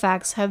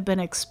artifacts have been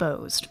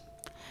exposed.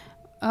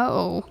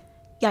 Oh.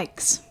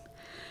 Yikes.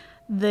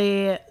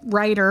 The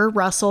writer,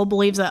 Russell,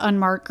 believes that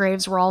unmarked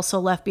graves were also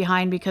left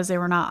behind because they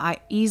were not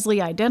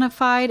easily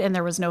identified and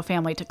there was no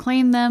family to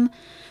claim them.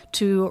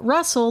 To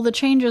Russell, the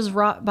changes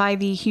wrought by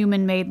the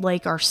human-made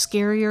lake are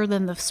scarier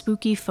than the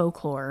spooky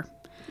folklore.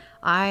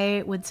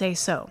 I would say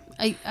so.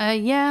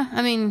 Yeah,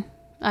 I mean,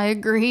 I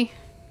agree.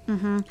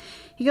 Mm-hmm.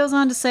 He goes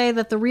on to say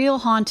that the real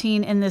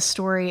haunting in this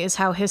story is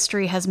how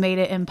history has made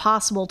it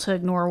impossible to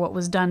ignore what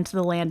was done to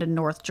the land in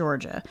North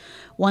Georgia.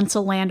 Once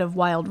a land of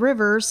wild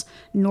rivers,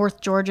 North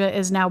Georgia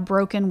is now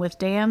broken with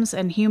dams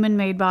and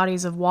human-made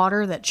bodies of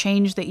water that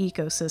change the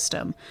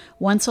ecosystem.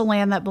 Once a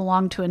land that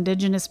belonged to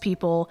indigenous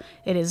people,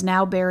 it is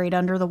now buried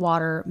under the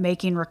water,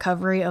 making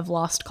recovery of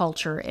lost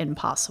culture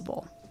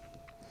impossible.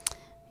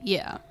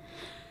 Yeah.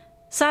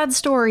 Sad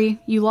story,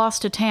 you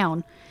lost a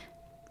town.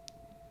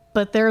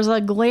 But there's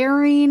a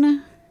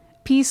glaring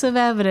piece of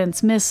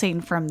evidence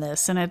missing from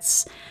this, and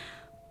it's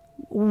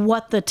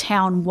what the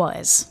town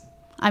was.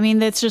 I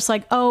mean, it's just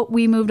like, oh,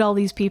 we moved all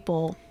these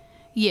people.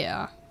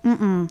 Yeah.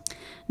 No.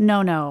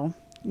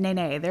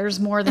 Nay. There's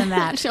more than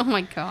that. Oh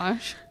my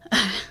gosh.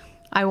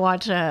 I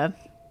watch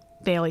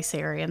Bailey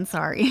Sarian,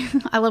 sorry.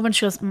 I love when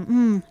she goes,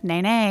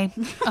 nay.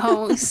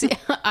 Oh, see,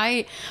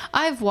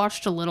 I've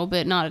watched a little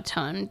bit, not a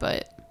ton,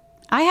 but...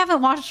 I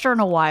haven't watched her in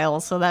a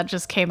while, so that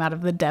just came out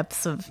of the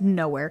depths of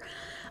nowhere.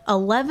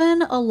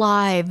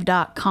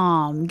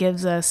 11alive.com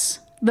gives us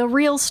the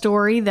real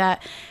story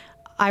that,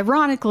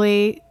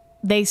 ironically,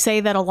 they say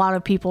that a lot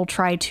of people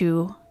try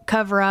to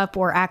cover up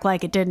or act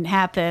like it didn't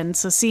happen.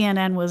 So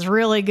CNN was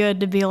really good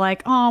to be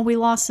like, oh, we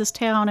lost this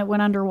town. It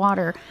went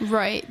underwater.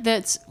 Right.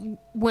 That's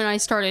when I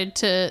started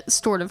to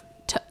sort of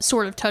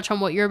touch on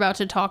what you're about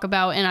to talk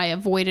about, and I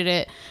avoided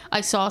it.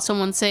 I saw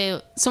someone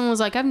was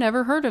like, I've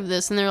never heard of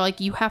this, and they're like,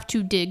 you have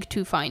to dig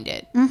to find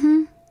it.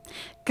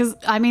 Because,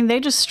 I mean,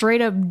 they just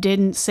straight up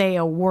didn't say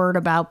a word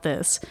about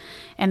this,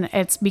 and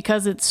it's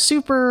because it's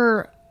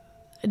super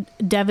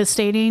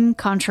devastating,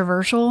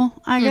 controversial,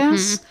 I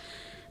guess.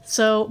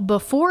 So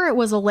before it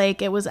was a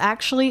lake, it was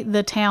actually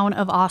the town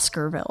of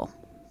Oscarville.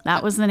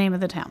 That was the name of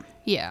the town.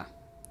 Yeah.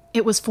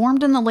 It was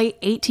formed in the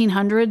late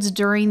 1800s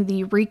during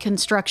the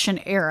Reconstruction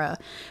era,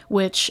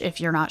 which,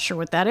 if you're not sure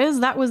what that is,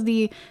 that was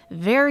the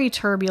very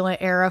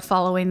turbulent era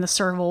following the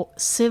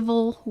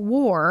Civil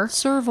War.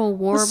 Serval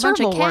War, a bunch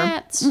of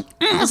cats. Is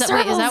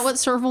that what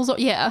servals are?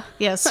 Yeah.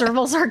 Yeah,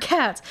 servals are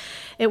cats.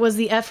 It was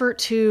the effort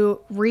to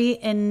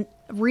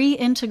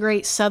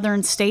reintegrate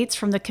southern states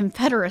from the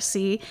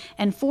Confederacy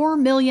and 4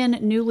 million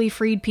newly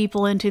freed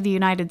people into the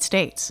United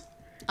States.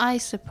 I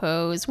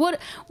suppose. What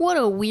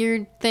a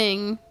weird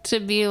thing to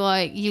be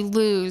like, you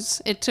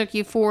lose. It took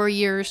you 4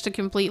 years to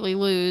completely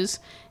lose.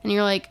 And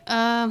you're like,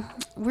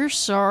 we're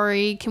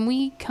sorry. Can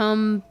we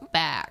come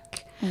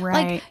back?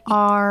 Right. Like,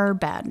 are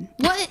bad.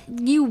 What?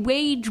 You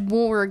wage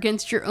war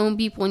against your own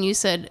people and you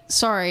said,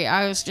 sorry,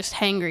 I was just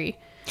hangry.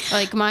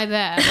 Like, my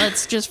bad.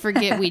 Let's just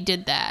forget we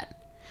did that.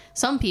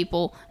 Some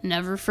people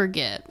never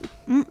forget.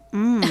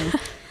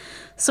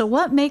 So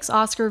what makes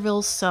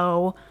Oscarville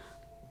so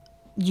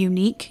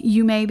unique,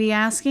 you may be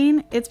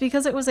asking? It's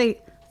because it was a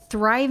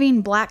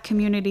thriving black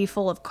community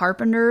full of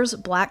carpenters,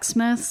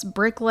 blacksmiths,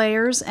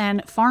 bricklayers,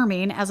 and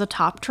farming as a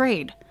top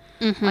trade.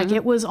 Like,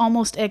 it was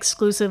almost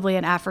exclusively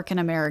an African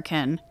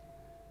American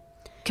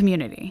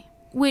community.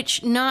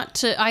 Which,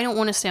 I don't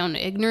want to sound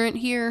ignorant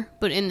here,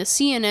 but in the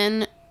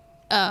CNN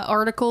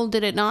article,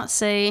 did it not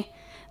say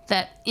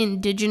that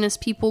indigenous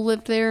people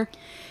lived there?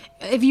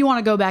 If you want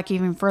to go back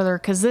even further,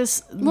 because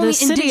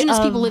indigenous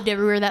people lived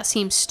everywhere. That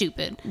seems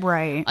stupid,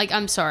 right? Like,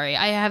 I'm sorry,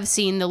 I have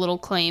seen the little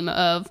claim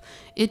of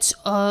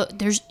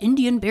there's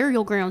Indian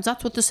burial grounds.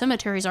 That's what the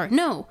cemeteries are.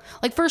 No,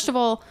 like, first of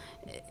all,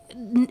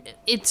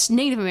 it's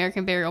Native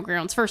American burial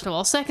grounds. First of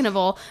all, second of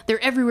all,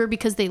 they're everywhere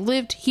because they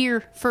lived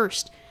here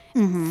first.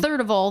 Third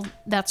of all,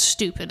 that's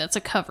stupid. That's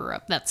a cover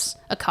up. That's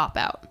a cop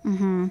out.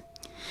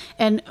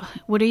 And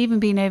would it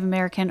even be Native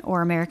American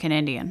or American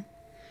Indian?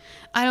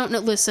 I don't know.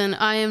 Listen,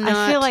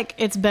 I feel like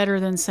it's better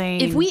than saying...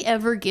 If we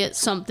ever get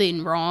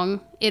something wrong,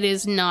 it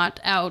is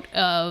not out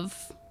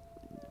of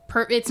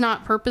it's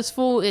not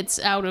purposeful. It's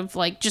out of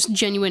like just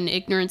genuine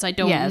ignorance. I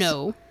don't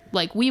know.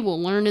 Like, we will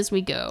learn as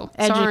we go.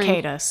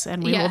 Educate us,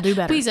 and we will do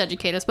better. Please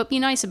educate us, but be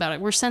nice about it.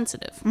 We're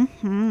sensitive.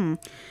 Mm-hmm.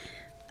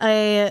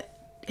 A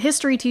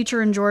history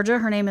teacher in Georgia,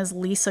 her name is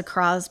Lisa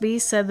Crosby,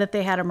 said that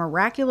they had a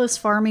miraculous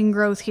farming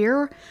growth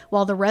here,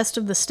 while the rest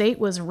of the state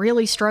was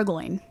really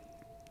struggling.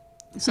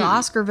 So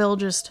Oscarville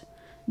just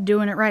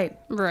doing it right.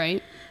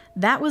 Right.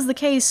 That was the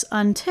case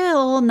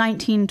until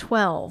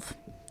 1912.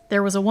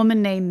 There was a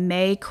woman named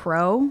May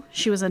Crow.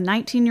 She was a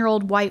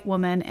 19-year-old white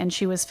woman, and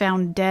she was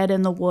found dead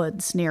in the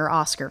woods near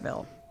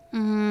Oscarville.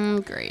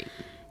 Great.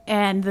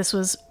 And this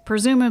was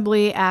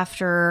presumably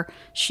after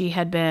she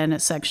had been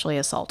sexually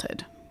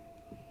assaulted.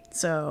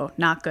 So,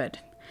 not good.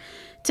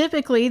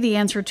 Typically, the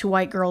answer to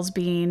white girls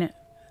being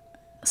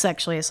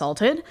sexually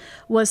assaulted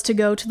was to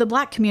go to the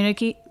black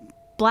community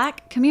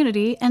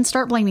and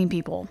start blaming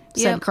people,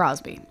 said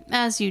Crosby.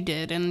 As you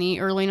did in the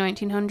early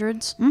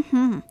 1900s.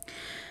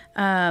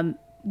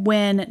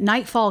 When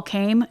nightfall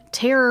came,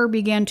 terror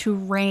began to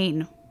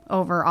reign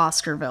over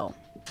Oscarville.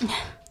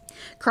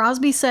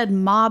 Crosby said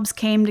mobs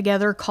came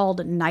together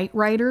called Night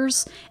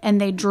Riders, and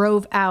they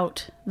drove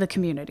out the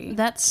community.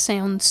 That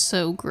sounds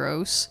so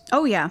gross.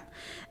 Oh, yeah.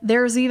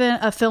 There's even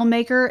a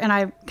filmmaker, and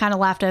I kind of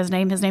laughed at his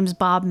name. His name's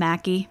Bob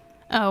Mackey.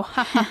 Oh,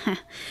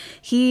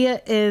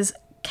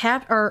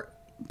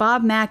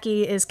 Bob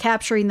Mackey is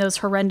capturing those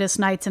horrendous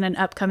nights in an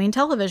upcoming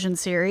television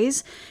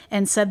series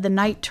and said the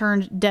night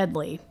turned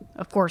deadly.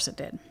 Of course it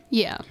did.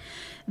 Yeah.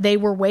 They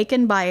were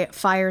wakened by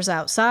fires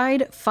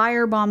outside,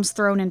 firebombs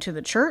thrown into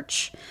the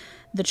church.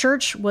 The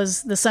church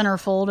was the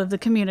centerfold of the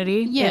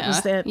community. Yeah. It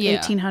was the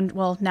 1800,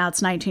 well, now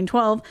it's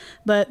 1912,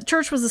 but the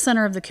church was the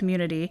center of the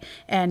community.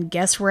 And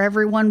guess where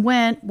everyone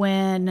went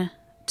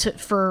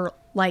for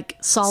like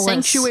solace?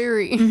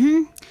 Sanctuary.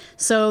 Mm-hmm.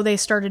 So they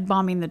started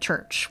bombing the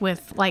church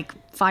with like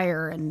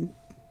fire and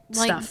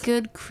stuff. Like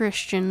good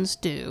Christians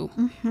do.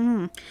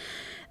 Mm-hmm.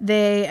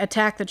 They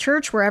attacked the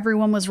church where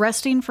everyone was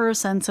resting for a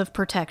sense of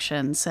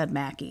protection, said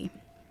Mackey.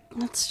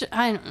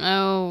 I don't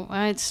know.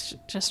 It's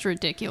just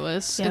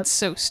ridiculous. Yep. It's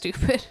so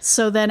stupid.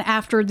 So then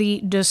after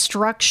the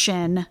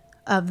destruction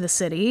of the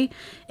city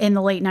in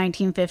the late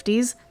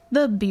 1950s,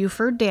 the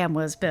Buford Dam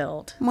was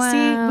built. Wow.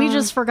 See, we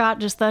just forgot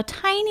just the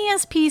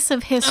tiniest piece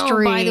of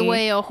history. Oh, by the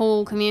way, a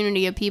whole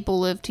community of people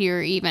lived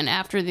here even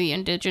after the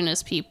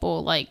indigenous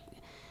people,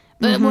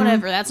 but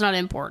whatever, that's not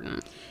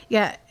important.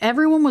 Yeah,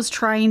 everyone was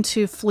trying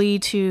to flee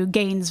to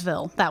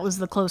Gainesville. That was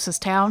the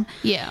closest town.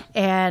 Yeah.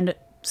 And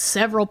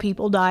several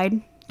people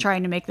died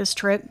trying to make this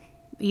trip,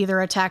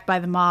 either attacked by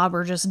the mob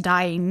or just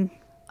dying.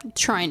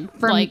 Trying,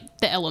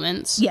 the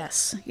elements.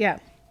 Yes, yeah.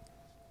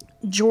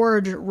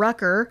 George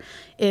Rucker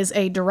is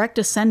a direct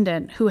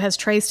descendant who has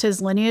traced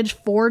his lineage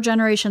 4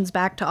 generations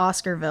back to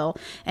Oscarville,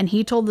 and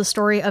he told the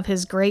story of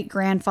his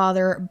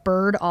great-grandfather,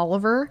 Bird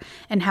Oliver,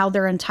 and how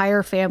their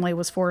entire family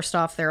was forced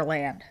off their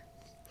land.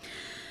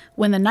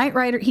 When the Night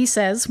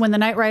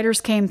Riders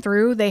came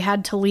through, they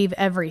had to leave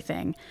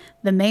everything.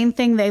 The main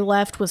thing they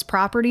left was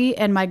property,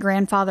 and my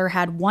grandfather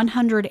had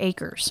 100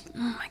 acres.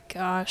 Oh my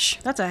gosh.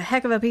 That's a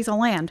heck of a piece of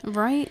land.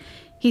 Right?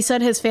 He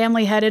said his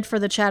family headed for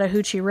the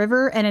Chattahoochee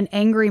River, and an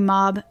angry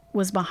mob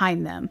was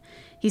behind them.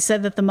 He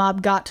said that the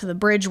mob got to the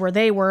bridge where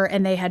they were,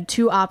 and they had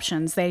 2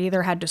 options. They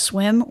either had to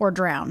swim or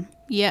drown.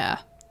 Yeah.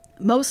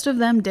 Most of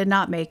them did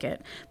not make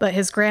it, but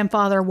his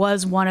grandfather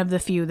was one of the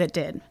few that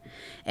did.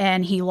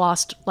 And he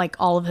lost,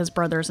 all of his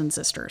brothers and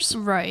sisters.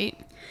 Right.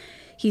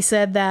 He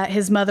said that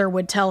his mother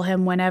would tell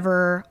him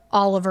whenever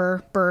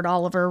Bird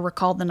Oliver,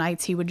 recalled the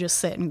nights, he would just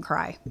sit and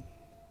cry.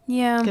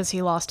 Yeah. Because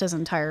he lost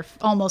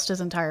almost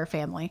his entire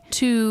family.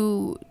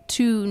 To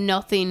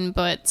nothing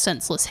but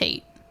senseless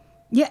hate.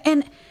 Yeah,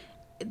 and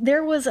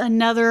there was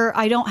another,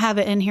 I don't have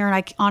it in here, and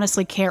I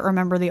honestly can't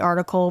remember the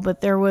article,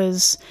 but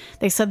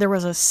they said there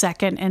was a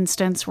second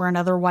instance where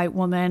another white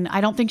woman,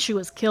 I don't think she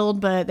was killed,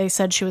 but they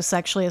said she was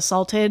sexually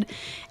assaulted,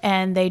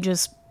 and they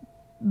just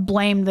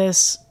blamed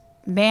this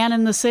man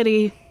in the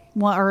city,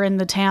 or in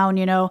the town,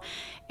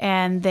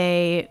 and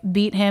they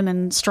beat him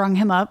and strung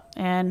him up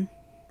and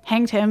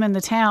hanged him in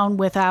the town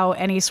without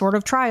any sort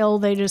of trial.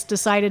 They just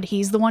decided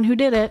he's the one who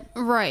did it.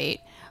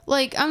 Right.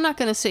 I'm not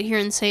going to sit here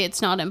and say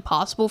it's not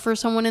impossible for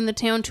someone in the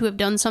town to have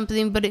done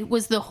something, but it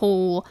was the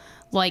whole,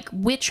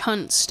 witch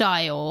hunt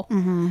style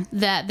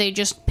that they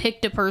just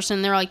picked a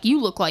person. They're like, you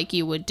look like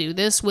you would do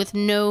this, with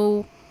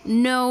no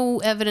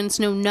evidence,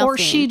 no nothing. Or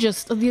she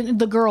just,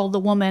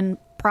 the woman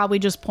probably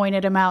just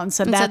pointed him out and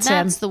said, that's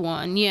him. That's the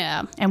one,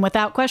 yeah. And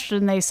without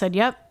question, they said,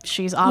 yep,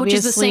 she's obviously... Which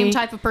is the same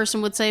type of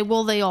person would say,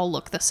 well, they all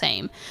look the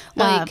same.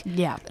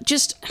 Yeah.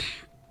 Just,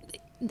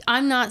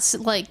 I'm not,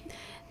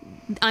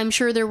 I'm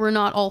sure there were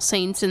not all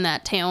saints in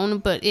that town,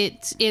 but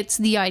it's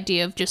the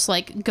idea of just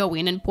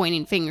going and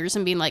pointing fingers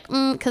and being like,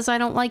 because I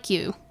don't like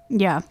you.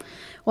 Yeah.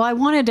 Well, I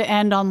wanted to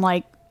end on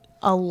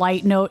a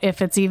light note, if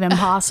it's even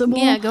possible.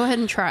 Yeah, go ahead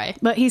and try.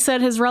 But he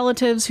said his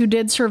relatives who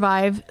did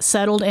survive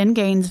settled in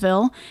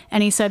Gainesville,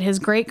 and he said his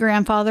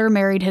great-grandfather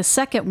married his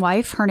second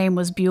wife. Her name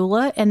was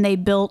Beulah, and they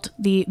built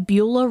the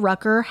Beulah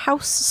Rucker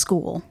House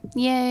School.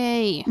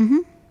 Yay.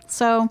 Mm-hmm.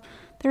 So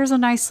there's a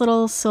nice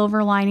little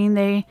silver lining.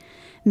 They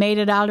made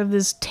it out of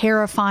this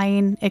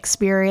terrifying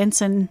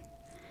experience and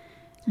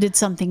did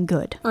something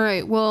good.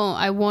 Right. Well,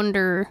 I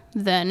wonder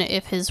then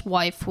if his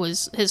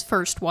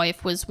first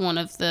wife was one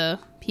of the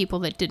people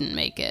that didn't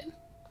make it.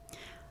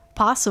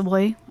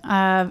 Possibly.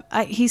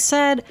 He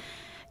said,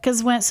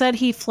 because when it said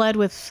he fled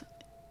with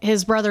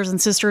his brothers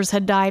and sisters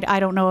had died, I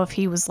don't know if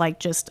he was like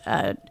just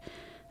a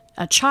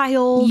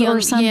child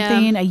or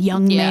something, a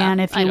young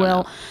man, if you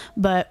will.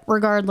 But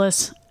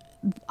regardless,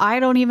 I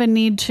don't even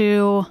need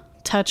to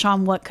touch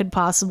on what could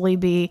possibly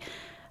be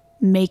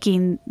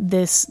making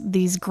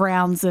these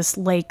grounds, this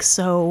lake,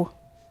 so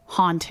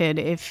haunted.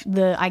 If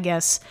I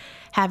guess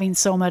having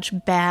so much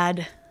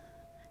bad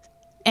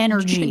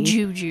energy,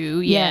 juju,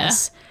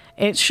 yes,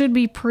 it should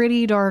be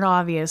pretty darn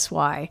obvious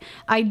why.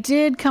 I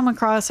did come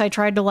across, I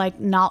tried to like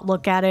not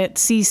look at it,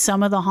 see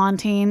some of the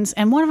hauntings,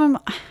 and one of them,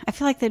 I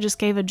feel like they just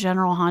gave a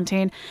general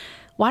haunting.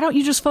 Why don't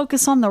you just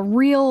focus on the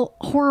real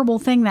horrible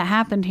thing that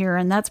happened here?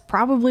 And that's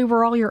probably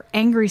where all your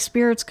angry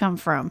spirits come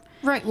from.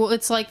 Right. Well,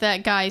 it's like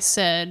that guy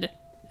said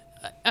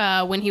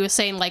when he was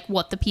saying like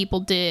what the people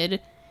did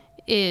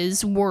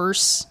is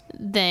worse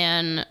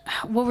than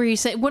what were you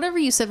saying? Whatever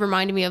you said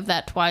reminded me of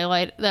that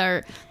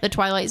the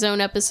Twilight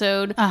Zone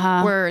episode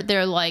where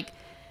they're like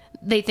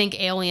they think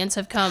aliens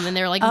have come and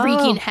they're like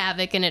wreaking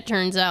havoc, and it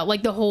turns out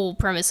like the whole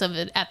premise of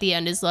it at the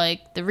end is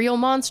like the real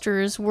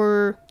monsters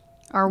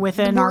are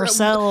within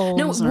ourselves.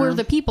 No, we're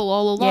the people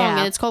all along. Yeah.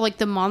 And it's called like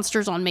the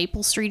Monsters on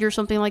Maple Street or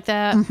something like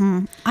that.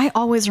 Mm-hmm. I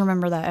always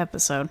remember that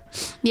episode.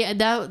 Yeah,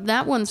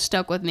 that one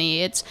stuck with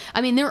me.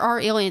 There are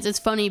aliens. It's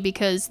funny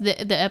because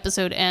the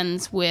episode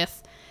ends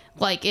with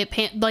like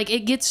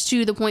it gets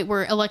to the point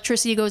where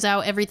electricity goes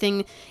out,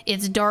 everything,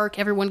 it's dark,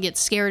 everyone gets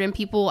scared, and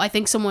I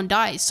think someone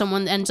dies.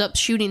 Someone ends up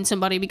shooting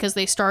somebody because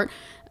they start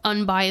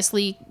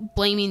unbiasedly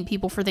blaming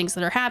people for things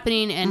that are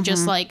happening, and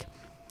just like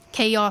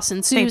chaos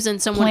ensues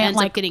and someone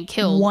ends up getting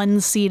killed. One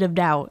seed of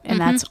doubt,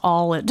 and that's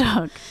all it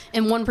took.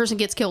 And one person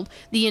gets killed.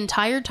 The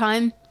entire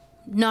time,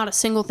 not a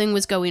single thing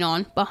was going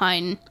on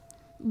behind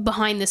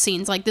the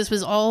scenes. Like, this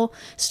was all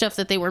stuff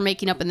that they were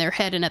making up in their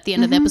head, and at the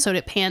end of the episode,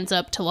 it pans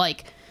up to,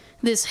 like,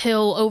 this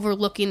hill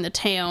overlooking the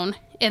town,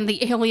 and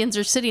the aliens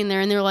are sitting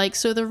there, and they're like,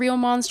 so the real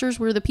monsters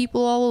were the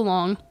people all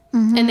along,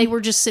 and they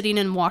were just sitting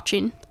and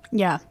watching.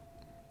 Yeah.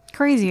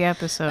 Crazy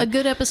episode. A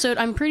good episode.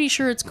 I'm pretty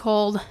sure it's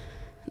called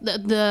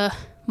the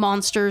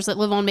monsters that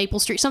live on Maple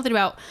Street. Something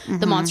about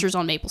the monsters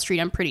on Maple Street,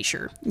 I'm pretty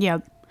sure.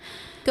 Yep.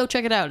 Go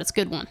check it out. It's a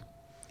good one.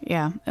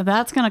 Yeah,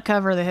 that's going to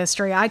cover the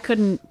history. I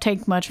couldn't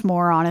take much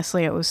more,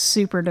 honestly. It was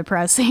super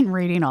depressing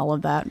reading all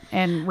of that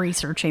and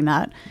researching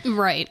that.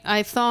 Right.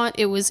 I thought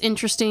it was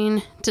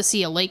interesting to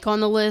see a lake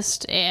on the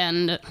list,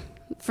 and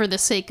for the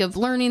sake of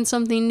learning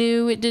something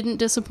new, it didn't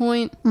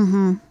disappoint.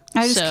 Mm-hmm.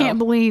 I just can't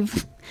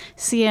believe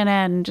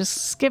CNN just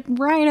skipped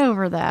right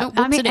over that.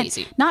 Oh,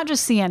 daisy. Not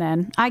just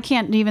CNN. I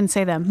can't even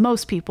say them.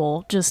 Most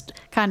people just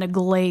kind of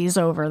glaze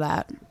over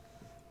that.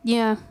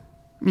 Yeah.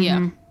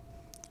 Yeah.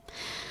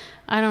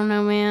 I don't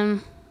know,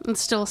 man. It's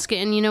still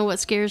scary. And you know what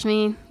scares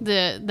me?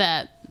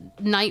 That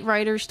Knight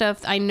Rider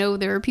stuff. I know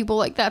there are people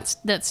like that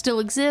still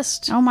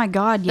exist. Oh my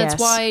God, yes.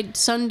 That's why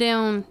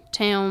sundown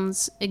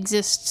towns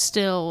exist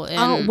still.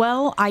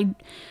 And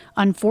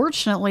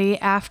unfortunately,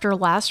 after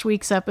last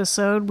week's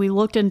episode, we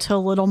looked into a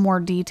little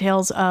more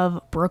details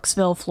of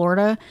Brooksville,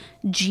 Florida.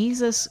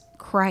 Jesus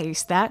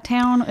Christ, that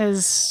town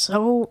is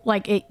so,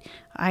 like, it.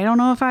 I don't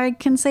know if I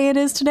can say it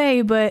is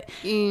today, but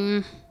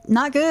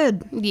not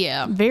good.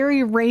 Yeah.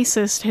 Very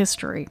racist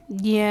history.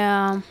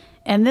 Yeah.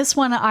 And this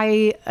one,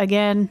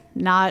 again,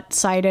 not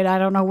cited. I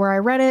don't know where I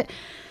read it.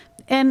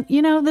 And,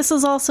 this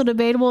is also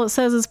debatable. It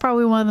says it's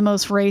probably one of the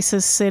most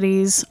racist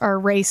cities or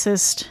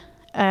racist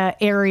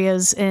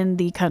areas in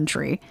the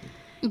country.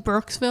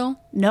 Brooksville?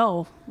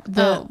 No,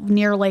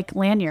 near Lake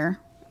Lanier.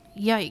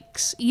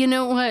 Yikes. You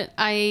know what?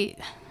 I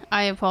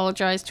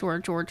apologize to our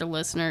Georgia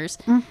listeners,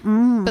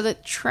 but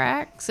it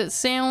tracks. It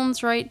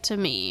sounds right to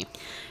me.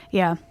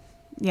 Yeah.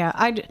 Yeah.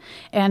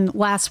 And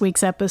last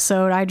week's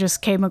episode, I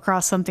just came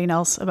across something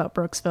else about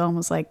Brooksville and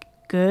was like,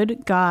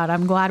 good God,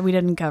 I'm glad we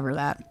didn't cover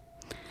that.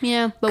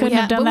 Yeah, but we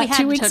had to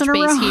touch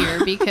base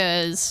here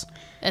because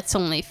it's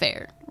only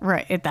fair.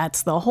 Right.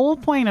 That's the whole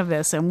point of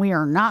this, and we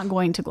are not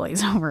going to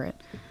glaze over it.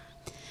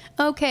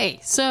 Okay,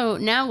 so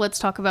now let's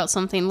talk about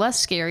something less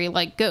scary,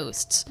 like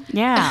ghosts.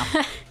 Yeah.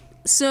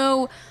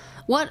 So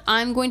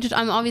I'm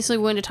obviously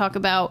going to talk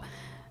about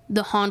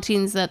the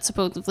hauntings that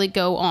supposedly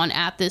go on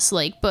at this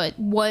lake, but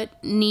what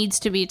needs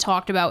to be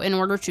talked about in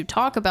order to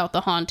talk about the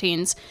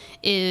hauntings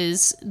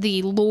is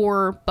the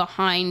lore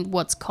behind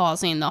what's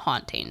causing the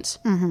hauntings.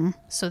 Mm-hmm.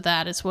 So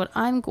that is what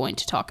I'm going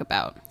to talk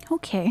about.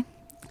 Okay.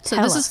 So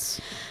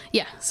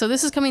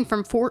this is coming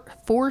from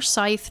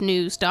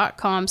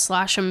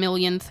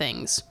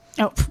ForsythNews.com/a-million-things.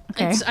 Oh,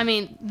 okay.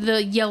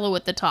 The yellow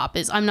at the top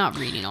is, I'm not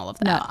reading all of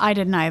that. No, I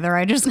didn't either.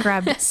 I just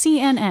grabbed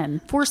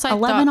CNN.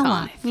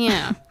 Forsyth.com.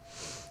 Yeah.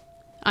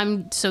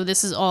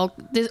 This is all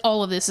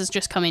of this is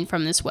just coming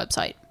from this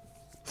website.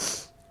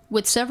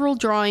 with several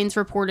drownings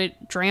reported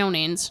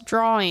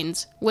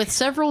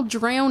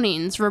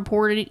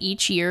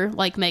each year,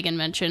 like Megan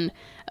mentioned,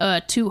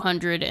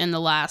 200 in the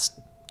last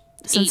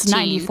since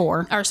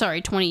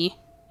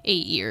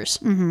 28 years.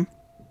 Mm-hmm.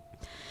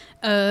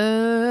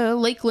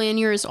 Lake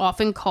Lanier is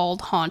often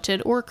called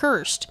haunted or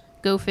cursed.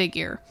 Go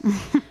figure.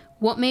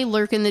 What may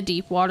lurk in the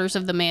deep waters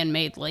of the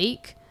man-made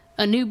lake?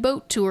 A new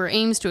boat tour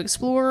aims to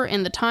explore,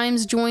 and the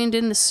Times joined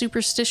in the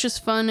superstitious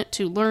fun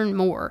to learn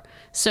more.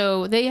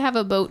 So they have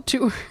a boat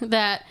tour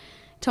that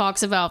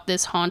talks about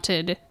this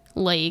haunted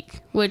lake,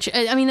 which,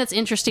 I mean, that's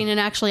interesting. And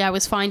actually, I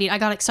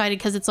got excited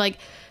because it's like,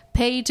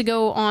 pay to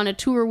go on a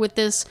tour with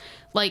this,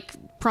 like,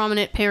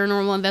 prominent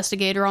paranormal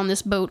investigator on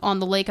this boat on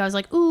the lake. I was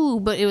like, ooh,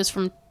 but it was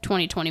from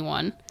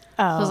 2021. Oh,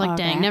 so I was like,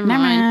 okay. Dang, never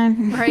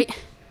mind. Right?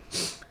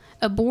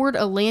 Aboard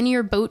a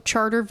Lanier boat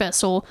charter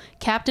vessel,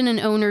 captain and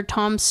owner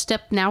Tom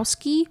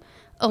Stepnowski,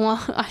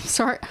 I'm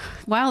sorry,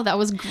 wow, that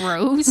was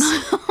gross.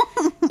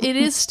 It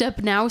is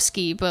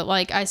Stepnowski, but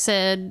like I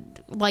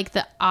said, like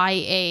the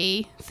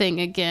IA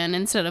thing again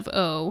instead of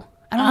O.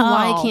 I don't know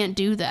why I can't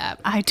do that.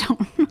 I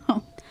don't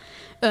know.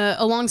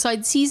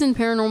 Alongside seasoned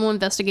paranormal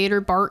investigator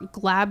Bart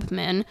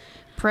Glabman,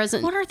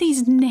 present... What are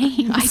these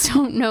names? I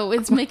don't know.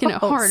 It's making it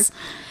hard.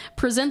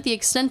 Present the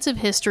extensive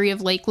history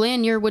of Lake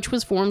Lanier, which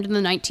was formed in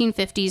the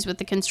 1950s with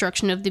the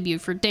construction of the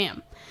Buford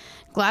Dam.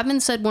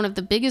 Glabman said one of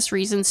the biggest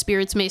reasons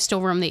spirits may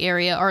still roam the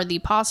area are the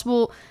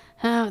possible...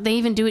 they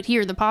even do it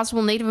here. The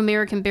possible Native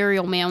American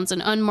burial mounds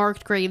and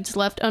unmarked graves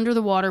left under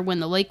the water when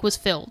the lake was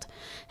filled.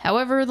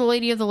 However, the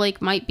Lady of the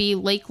Lake might be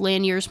Lake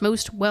Lanier's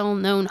most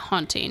well-known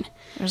haunting.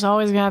 There's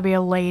always got to be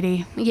a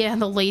lady. Yeah,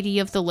 the Lady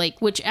of the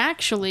Lake, which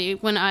actually,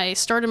 when I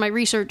started my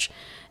research,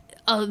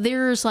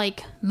 there's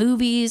like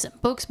movies,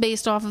 books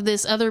based off of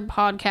this. Other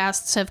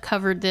podcasts have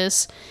covered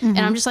this. Mm-hmm. And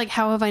I'm just like,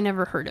 how have I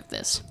never heard of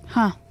this?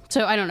 Huh.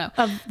 So I don't know.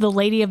 Of the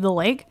Lady of the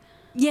Lake?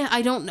 Yeah,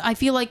 I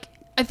feel like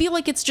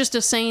it's just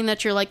a saying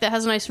that you're like, that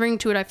has a nice ring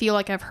to it. I feel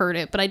like I've heard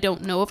it, but I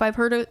don't know if I've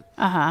heard it.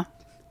 Uh-huh.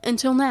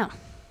 Until now.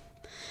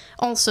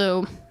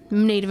 Also,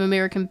 Native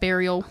American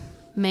burial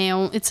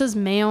mound. It says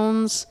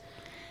mounds.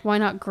 Why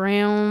not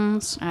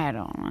grounds? I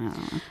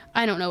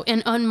don't know.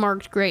 And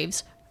unmarked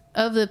graves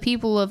of the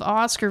people of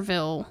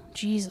Oscarville.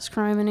 Jesus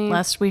criminy.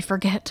 Lest we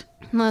forget.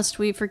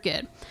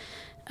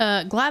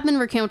 Glabman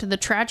recounted the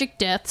tragic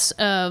deaths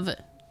of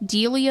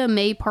Delia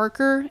Mae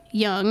Parker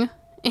Young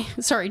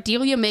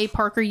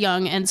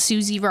and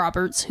Susie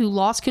Roberts, who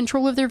lost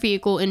control of their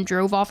vehicle and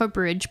drove off a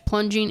bridge,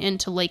 plunging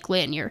into Lake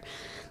Lanier.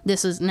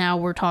 This is now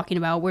we're talking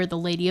about where the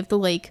Lady of the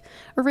Lake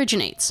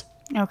originates.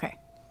 Okay.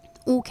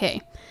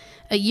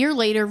 A year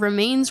later,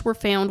 remains were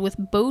found with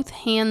both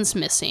hands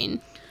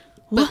missing,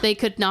 but they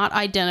could not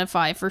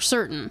identify for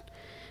certain,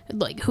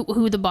 like,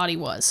 who the body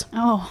was.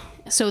 Oh.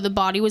 So the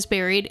body was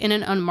buried in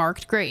an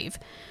unmarked grave.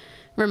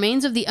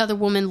 Remains of the other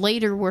woman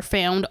later were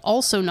found,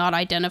 also not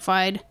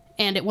identified,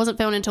 and it wasn't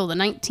found until the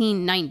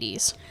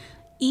 1990s.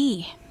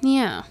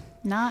 Yeah.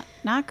 Not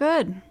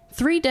good.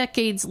 3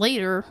 decades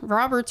later,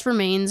 Robert's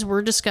remains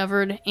were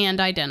discovered and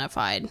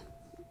identified.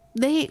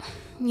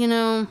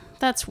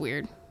 That's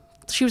weird.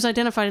 She was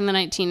identified in the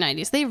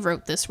 1990s. They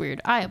wrote this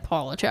weird. I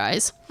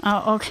apologize.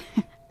 Oh, okay.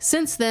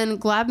 Since then,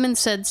 Glabman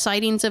said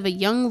sightings of a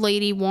young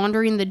lady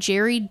wandering the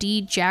Jerry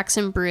D.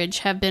 Jackson Bridge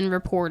have been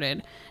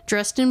reported.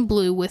 Dressed in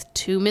blue with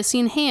 2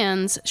 missing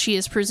hands, she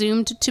is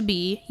presumed to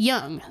be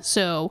Young.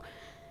 So,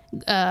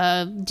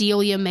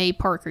 Delia Mae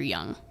Parker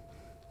Young.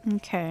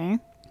 Okay.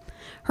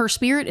 Her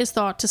spirit is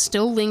thought to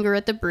still linger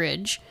at the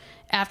bridge.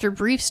 After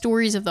brief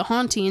stories of the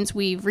hauntings,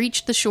 we've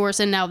reached the shores,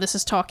 and now this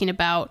is talking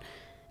about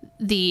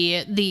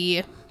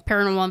the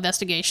paranormal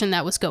investigation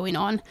that was going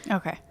on.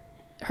 Okay.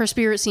 Her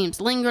spirit seems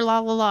to linger, la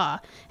la la.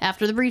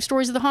 After the brief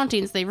stories of the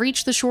hauntings, they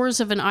reach the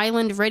shores of an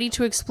island ready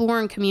to explore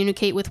and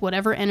communicate with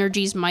whatever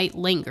energies might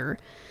linger.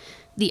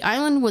 The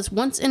island was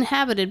once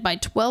inhabited by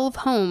 12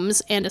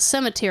 homes and a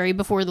cemetery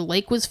before the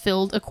lake was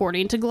filled,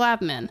 according to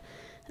Glabman.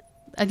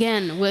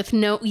 Again, with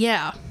no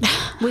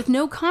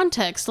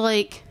context.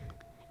 Like,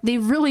 they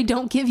really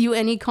don't give you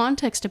any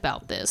context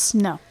about this.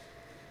 No.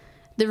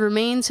 The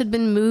remains had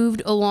been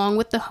moved along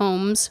with the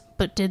homes,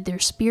 but did their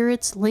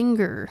spirits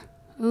linger?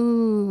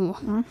 Ooh.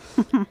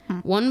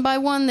 One by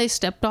one, they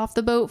stepped off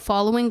the boat,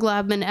 following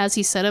Glabman as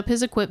he set up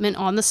his equipment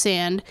on the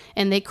sand,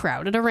 and they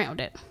crowded around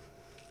it.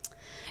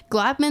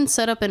 Glabman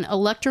set up an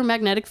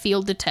electromagnetic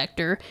field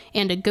detector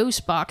and a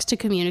ghost box to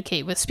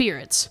communicate with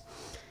spirits.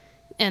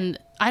 And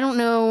I don't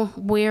know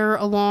where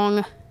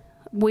on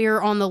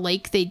the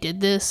lake they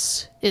did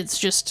this. It's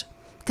just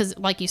because,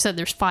 like you said,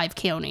 there's 5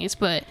 counties,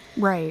 but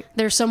right,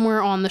 they're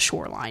somewhere on the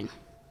shoreline.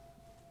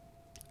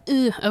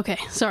 Ugh, okay,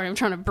 sorry, I'm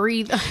trying to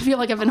breathe. I feel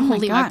like I've been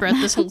holding my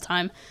breath this whole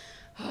time.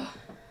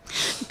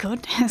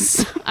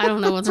 Goodness. I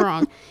don't know what's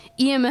wrong.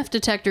 EMF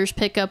detectors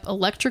pick up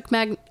electric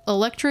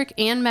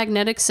and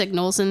magnetic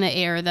signals in the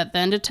air that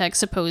then detect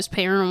supposed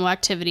paranormal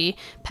activity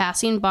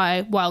passing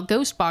by, while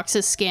ghost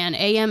boxes scan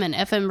AM and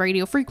FM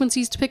radio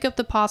frequencies to pick up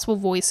the possible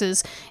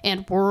voices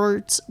and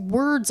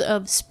words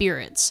of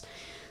spirits.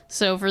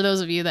 So for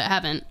those of you that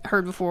haven't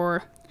heard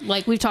before,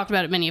 Like, we've talked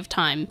about it many of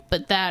time,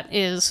 but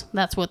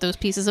that's what those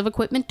pieces of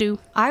equipment do.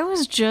 I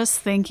was just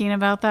thinking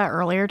about that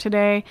earlier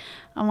today.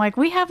 I'm like,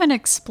 we haven't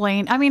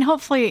explained. I mean,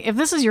 hopefully, if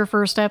this is your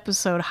first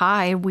episode,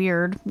 hi,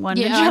 weird one.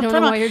 Yeah, I don't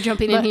know why you're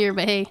jumping in here,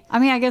 but hey. I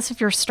mean, I guess if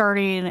you're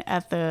starting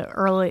at the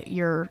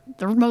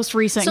most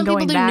recent and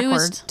going backwards.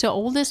 Newest to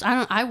oldest,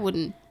 I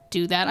wouldn't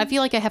do that. I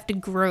feel like I have to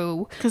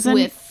grow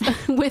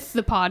with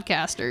the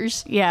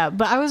podcasters. Yeah,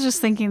 but I was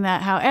just thinking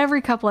that how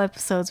every couple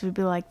episodes we'd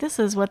be like, this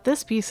is what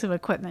this piece of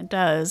equipment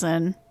does,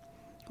 and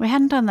we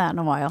hadn't done that in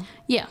a while.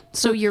 Yeah,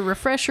 so your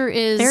refresher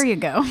is... There you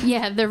go.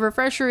 Yeah, the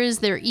refresher is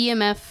their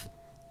EMF...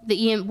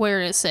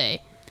 where did it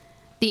say?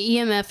 The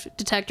EMF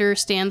detector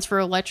stands for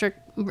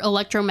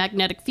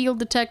electromagnetic field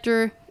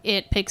detector.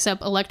 It picks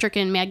up electric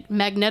and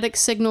magnetic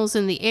signals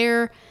in the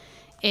air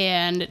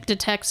and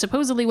detects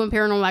supposedly when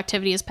paranormal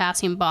activity is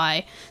passing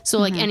by. So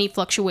like any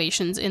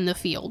fluctuations in the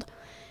field.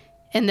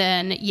 And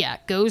then,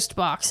 ghost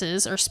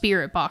boxes, or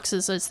spirit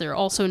boxes as they're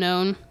also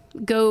known,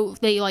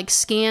 they like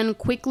scan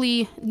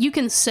quickly. You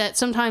can set,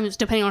 sometimes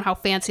depending on how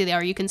fancy they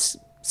are, you can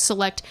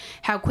select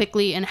how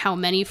quickly and how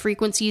many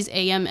frequencies,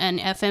 AM and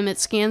FM, it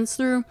scans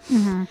through.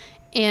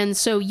 And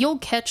so you'll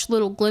catch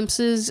little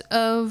glimpses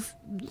of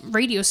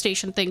radio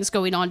station things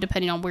going on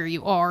depending on where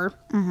you are.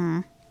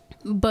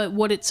 But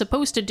what it's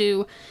supposed to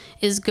do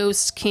is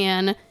ghosts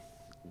can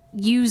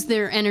use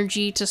their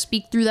energy to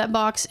speak through that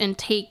box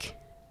and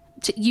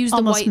use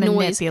the white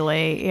noise.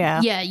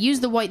 Use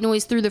the white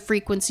noise through the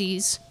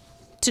frequencies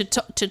to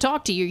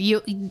talk to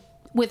you.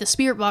 With a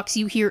spirit box,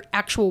 you hear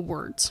actual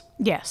words.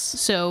 Yes.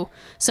 So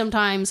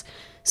sometimes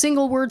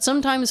single words,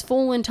 sometimes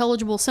full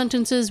intelligible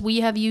sentences.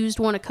 We have used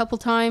one a couple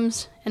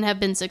times and have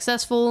been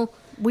successful.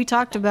 We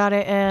talked about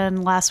it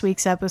in last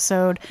week's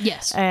episode.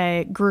 Yes.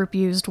 A group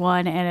used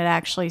one, and it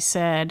actually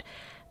said,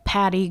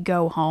 Patty,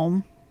 go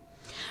home.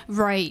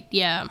 Right,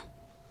 yeah.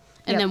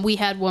 And then we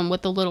had one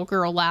with the little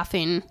girl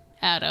laughing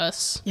at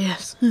us.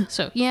 Yes.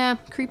 So, yeah,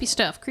 creepy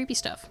stuff.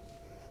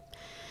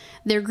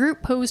 Their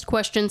group posed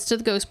questions to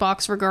the ghost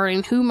box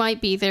regarding who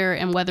might be there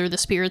and whether the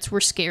spirits were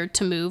scared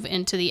to move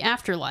into the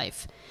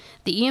afterlife.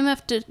 The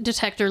EMF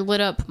detector lit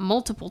up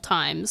multiple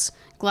times.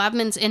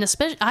 Glabman's, and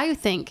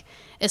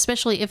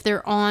especially if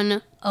they're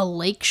on a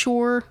lake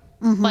shore,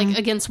 like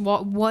against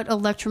what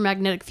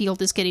electromagnetic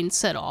field is getting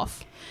set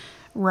off.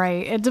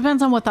 Right. It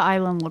depends on what the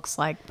island looks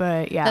like,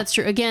 but yeah. That's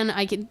true.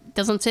 Again,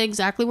 doesn't say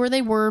exactly where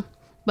they were,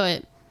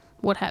 but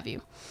what have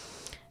you.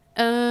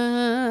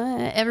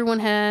 Everyone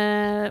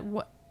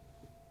had...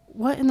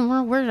 What in the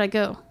world? Where did I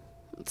go?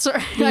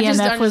 Sorry. The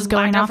EMF was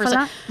going off for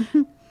that?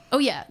 Oh,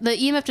 yeah. The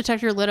EMF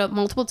detector lit up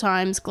multiple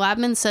times.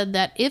 Glabman said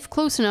that if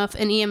close enough,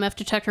 an EMF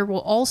detector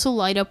will also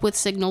light up with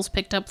signals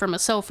picked up from a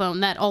cell phone.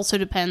 That also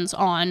depends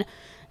on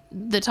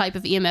the type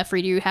of EMF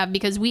reader you have,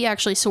 because we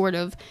actually sort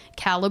of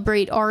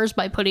calibrate ours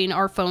by putting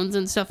our phones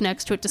and stuff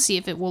next to it to see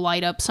if it will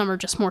light up. Some are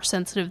just more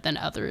sensitive than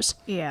others.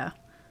 Yeah.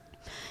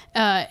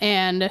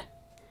 And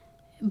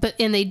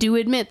they do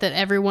admit that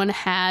everyone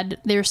had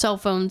their cell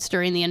phones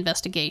during the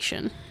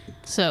investigation.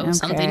 So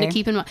something to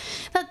keep in mind.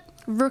 That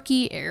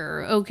rookie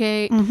error,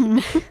 okay?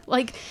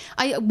 Like,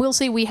 I will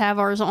say we have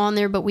ours on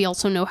there, but we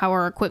also know how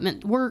our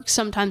equipment works.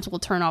 Sometimes we'll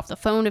turn off the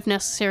phone if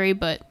necessary,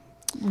 but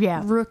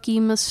rookie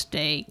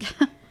mistake.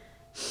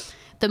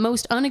 The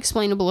most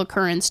unexplainable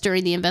occurrence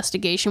during the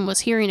investigation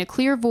was hearing a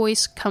clear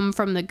voice come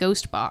from the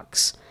ghost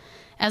box.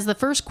 As the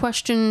first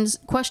questioning's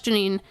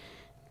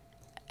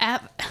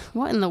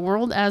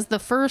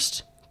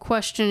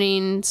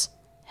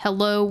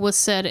hello was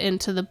said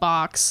into the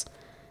box.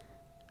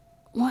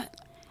 What?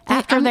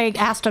 After they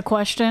asked a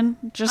question?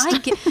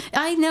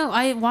 I know.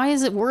 Why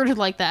is it worded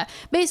like that?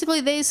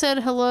 Basically, they said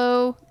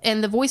hello,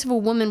 and the voice of a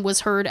woman was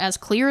heard as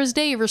clear as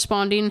day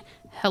responding,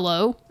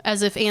 hello,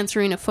 as if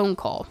answering a phone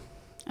call.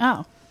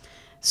 Oh.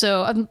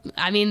 So,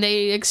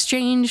 they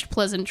exchanged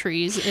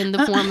pleasantries in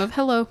the form of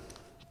hello.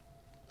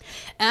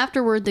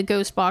 Afterward, the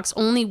ghost box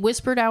only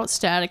whispered out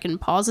static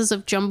and pauses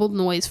of jumbled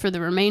noise for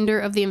the remainder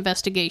of the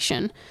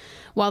investigation.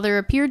 While there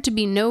appeared to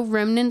be no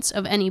remnants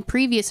of any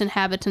previous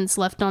inhabitants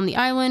left on the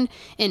island,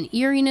 an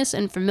eeriness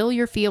and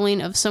familiar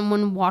feeling of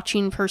someone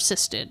watching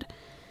persisted.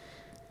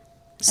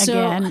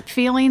 Again,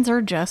 feelings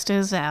are just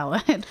as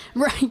valid.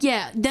 Right,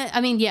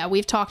 yeah.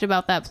 We've talked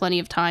about that plenty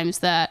of times,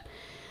 that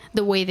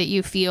the way that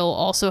you feel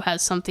also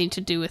has something to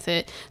do with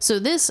it. So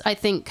this, I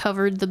think,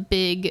 covered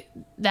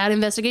that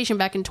investigation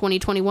back in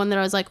 2021 that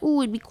I was like,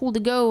 ooh, it'd be cool to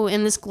go.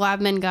 And this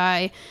Glabman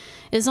guy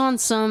is on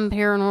some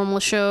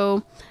paranormal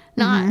show.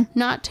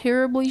 Not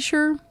terribly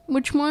sure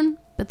which one,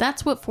 but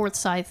that's what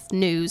Forsyth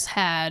News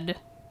had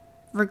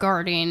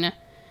regarding...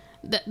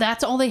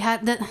 That's all they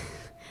had.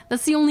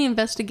 That's the only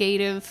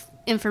investigative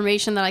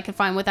information that I could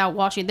find without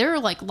watching. There are,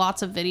 like,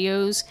 lots of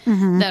videos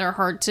that are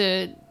hard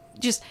to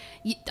just...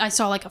 I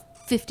saw, like, a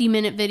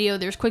 50-minute video.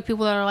 There's quick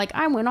people that are like,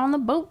 I went on the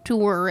boat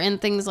tour and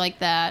things like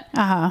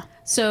that.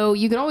 So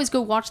you can always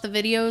go watch the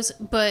videos,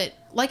 but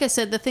like I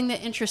said, the thing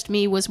that interested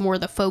me was more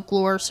the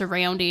folklore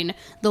surrounding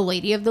the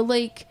Lady of the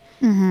Lake.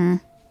 And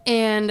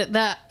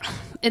that,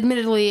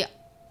 admittedly,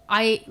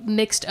 I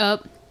mixed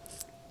up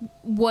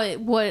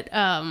what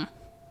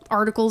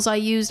articles I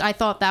used, I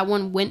thought that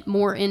one went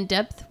more in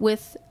depth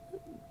with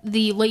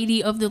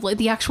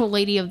the actual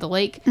lady of the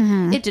lake.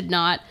 Mm-hmm. It did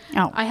not.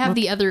 I have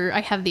the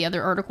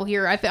other article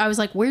here. I was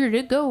like, where did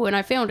it go? And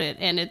I found it,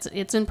 and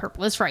it's in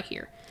purple. It's right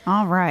here.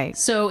 All right.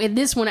 So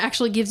this one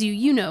actually gives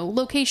you,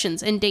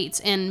 locations and dates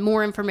and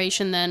more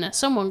information than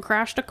someone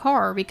crashed a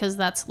car, because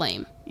that's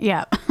lame.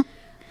 Yeah.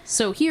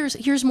 So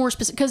here's more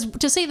specific, because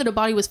to say that a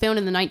body was found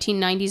in the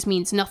 1990s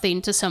means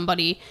nothing to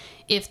somebody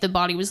if the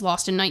body was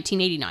lost in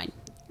 1989.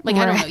 Like,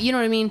 right. I don't know. You know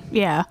what I mean?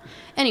 Yeah.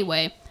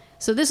 Anyway,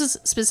 so this is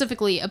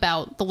specifically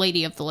about the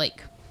Lady of the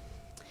Lake.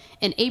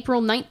 In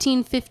April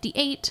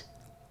 1958,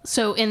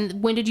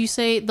 when did you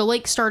say the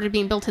lake started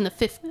being built in the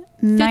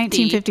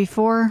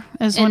 1954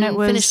 is when it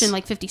was finished in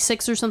like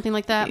 56 or something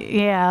like that.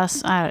 Yeah,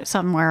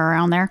 somewhere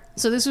around there.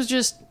 So this was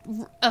just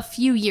a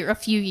few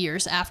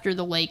years after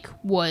the lake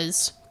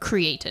was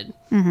created.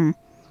 Mm-hmm.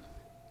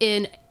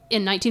 In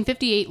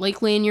 1958,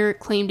 Lake Lanier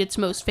claimed its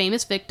most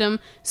famous victim,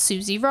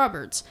 Susie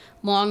Roberts,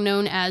 long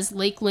known as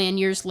Lake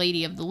Lanier's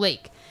Lady of the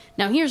Lake.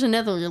 Now here's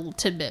another little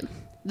tidbit.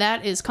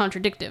 That is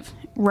contradictive.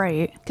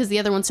 Right. Because the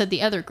other one said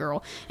the other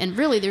girl. And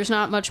really, there's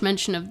not much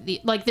mention of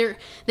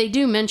they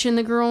do mention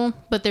the girl,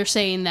 but they're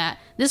saying that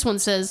this one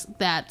says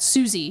that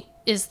Susie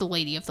is the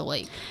Lady of the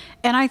Lake.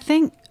 And I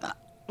think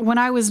when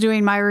I was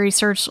doing my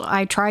research,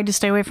 I tried to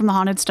stay away from the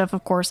haunted stuff,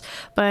 of course,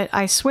 but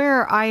I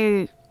swear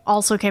I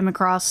also came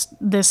across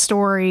this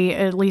story,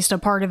 at least a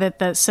part of it,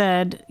 that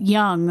said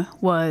Young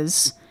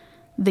was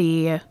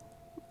the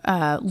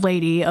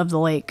Lady of the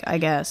Lake, I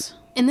guess.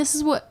 And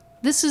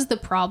this is the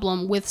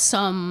problem with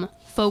some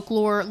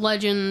folklore,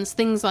 legends,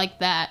 things like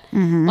that.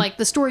 Mm-hmm. Like,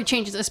 the story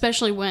changes,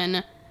 especially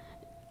when,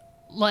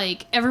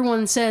 like,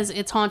 everyone says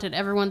it's haunted.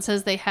 Everyone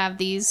says they have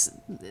these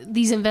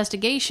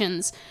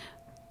investigations.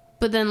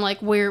 But then, like,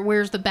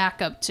 where's the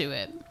backup to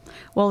it?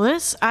 Well,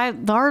 the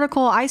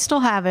article, I still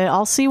have it.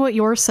 I'll see what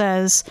yours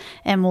says,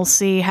 and we'll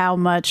see how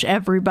much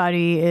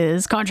everybody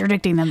is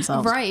contradicting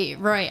themselves.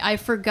 Right. I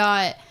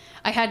forgot.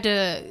 I had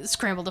to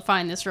scramble to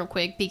find this real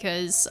quick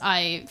because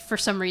I, for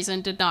some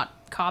reason, did not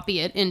copy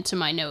it into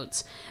my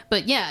notes.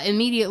 But yeah,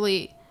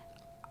 immediately,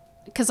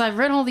 because I've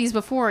read all these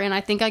before, and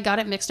I think I got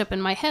it mixed up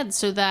in my head,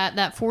 so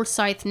that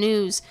Forsyth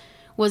News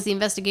was the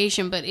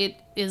investigation, but it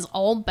is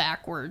all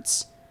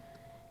backwards.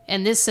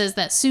 And this says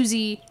that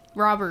Susie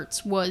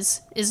Roberts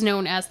is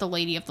known as the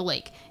Lady of the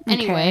Lake.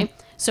 Anyway, okay.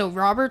 So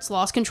Roberts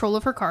lost control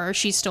of her car.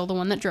 She's still the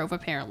one that drove,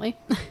 apparently,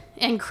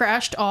 and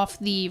crashed off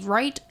the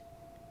right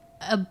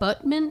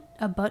abutment?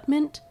 I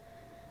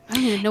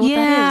don't even know what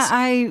that is. Yeah,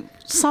 I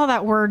saw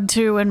that word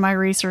too in my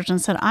research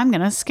and said, I'm going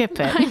to skip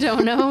it. I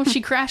don't know.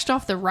 She crashed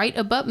off the right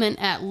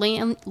abutment at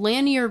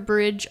Lanier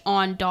Bridge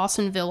on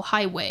Dawsonville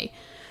Highway.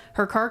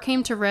 Her car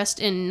came to rest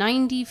in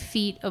 90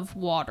 feet of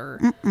water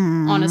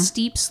on a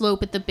steep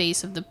slope at the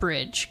base of the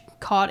bridge,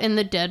 caught in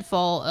the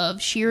deadfall of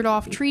sheared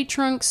off tree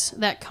trunks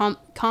that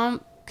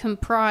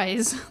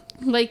comprise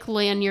Lake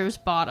Lanier's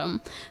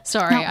bottom.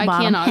 Sorry, I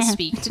cannot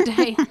speak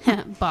today.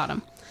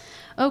 Bottom.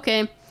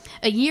 Okay.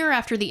 A year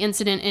after the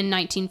incident in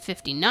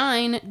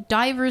 1959,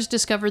 divers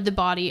discovered the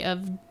body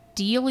of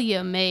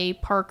Delia Mae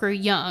Parker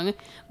Young,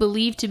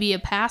 believed to be a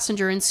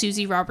passenger in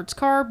Susie Roberts'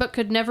 car, but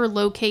could never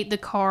locate the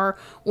car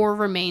or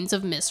remains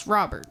of Miss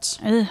Roberts.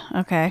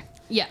 Okay.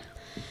 Yeah.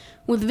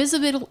 With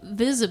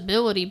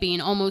visibility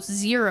being almost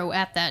zero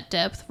at that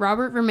depth,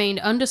 Robert remained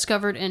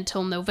undiscovered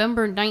until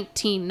November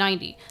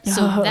 1990.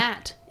 So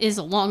that is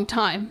a long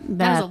time.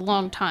 That is a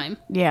long time.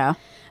 Yeah.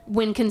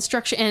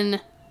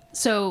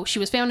 So she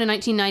was found in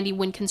 1990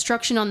 when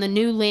construction on the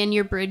new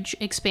Lanier Bridge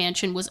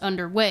expansion was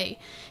underway.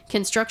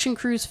 Construction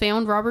crews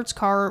found Robert's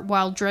car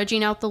while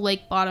dredging out the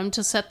lake bottom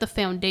to set the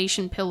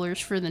foundation pillars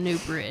for the new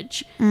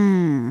bridge.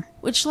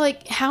 Which,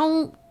 like,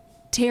 how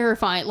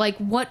terrifying. Like,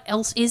 what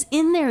else is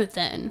in there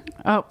then?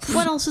 Oh.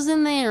 What else is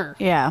in there?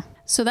 Yeah.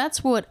 So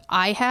that's what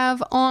I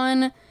have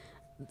on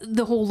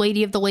the whole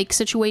Lady of the Lake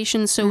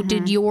situation. So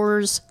did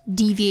yours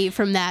deviate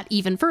from that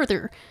even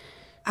further?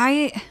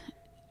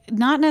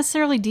 Not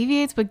necessarily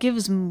deviates, but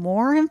gives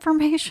more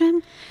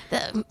information.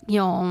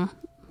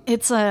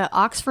 It's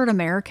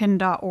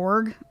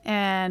oxfordamerican.org,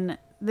 and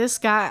this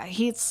guy,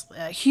 he's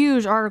a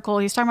huge article.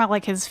 He's talking about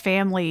like his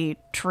family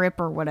trip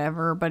or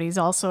whatever, but he's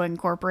also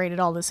incorporated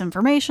all this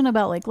information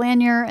about Lake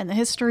Lanier and the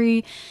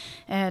history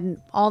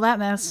and all that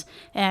mess.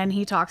 And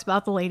he talks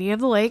about the Lady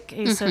of the Lake.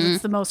 He says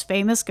it's the most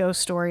famous ghost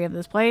story of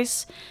this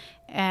place.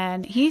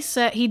 And he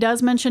said he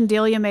does mention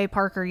Delia Mae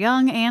Parker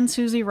Young and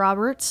Susie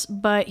Roberts,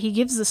 but he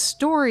gives the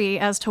story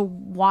as to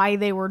why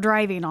they were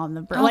driving on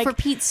the bridge. Oh, for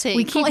Pete's sake.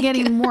 We keep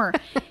getting more.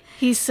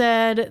 He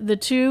said the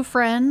two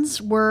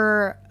friends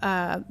were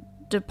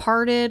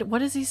departed. What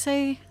does he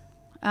say?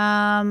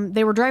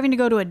 They were driving to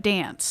go to a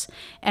dance,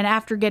 and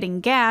after getting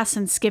gas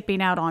and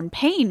skipping out on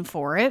paying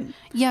for it,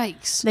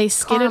 yikes! They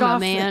skidded Karma, off.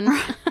 Man.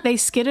 They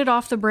skidded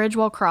off the bridge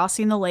while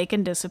crossing the lake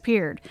and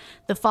disappeared.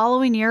 The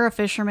following year, a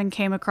fisherman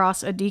came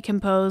across a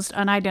decomposed,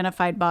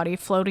 unidentified body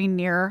floating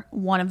near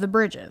one of the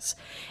bridges.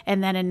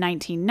 And then in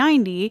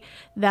 1990,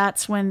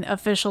 that's when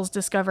officials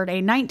discovered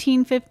a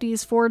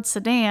 1950s Ford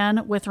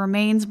sedan with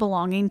remains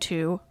belonging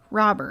to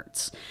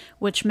Roberts,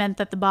 which meant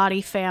that the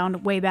body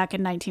found way back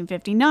in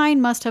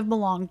 1959 must have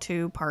belonged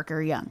to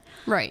Parker Young.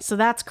 Right. So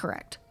that's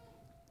correct.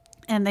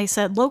 And they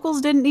said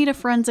locals didn't need a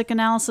forensic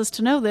analysis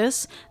to know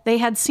this. They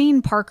had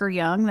seen Parker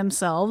Young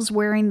themselves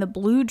wearing the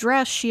blue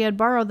dress she had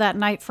borrowed that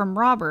night from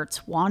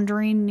Roberts,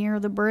 wandering near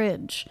the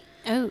bridge.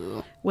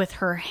 Oh. With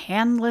her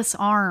handless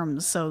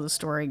arms, so the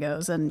story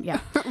goes. And yeah.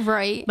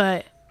 Right.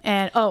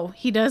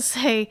 He does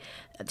say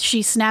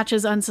she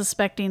snatches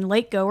unsuspecting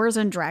lakegoers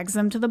and drags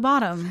them to the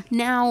bottom.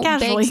 Now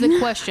begs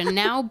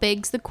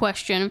the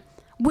question,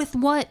 with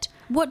what?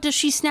 What does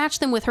she snatch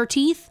them with? Her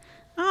teeth?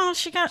 Oh,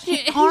 she got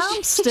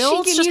arms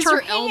still. She can use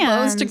her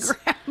elbows to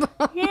grab them.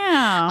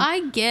 Yeah.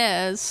 I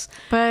guess.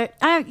 But,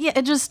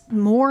 it just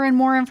more and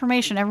more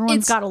information.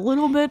 Everyone's got a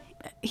little bit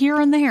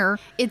here and there.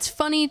 It's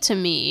funny to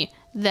me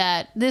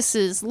that this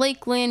is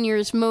Lake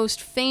Lanier's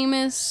most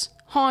famous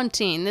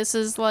haunting. This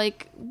is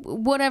like,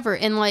 whatever.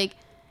 And like,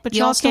 but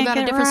you all still got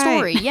a different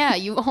story. Yeah,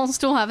 you all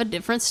still have a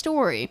different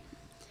story.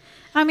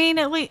 I mean,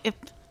 at least if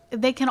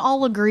they can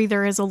all agree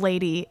there is a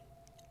lady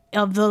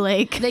of the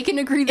lake. They can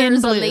agree there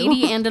is a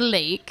lady and a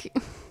lake.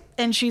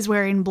 And she's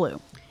wearing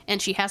blue.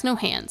 And she has no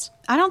hands.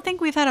 I don't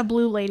think we've had a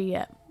blue lady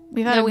yet.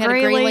 We had a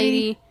gray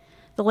lady,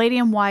 the lady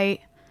in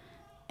white,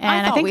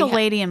 and I think a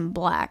lady in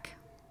black.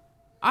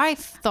 I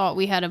thought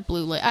we had a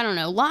blue lady. I don't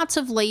know. Lots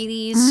of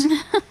ladies.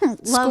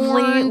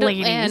 Lovely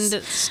ladies.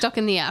 And stuck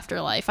in the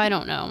afterlife. I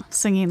don't know.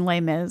 Singing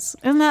Les Mis.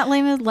 Isn't that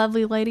Les Mis?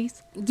 Lovely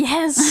ladies?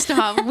 Yes,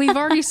 stop. We've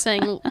already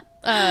sang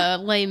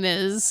Les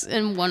Mis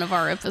in one of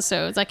our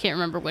episodes. I can't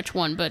remember which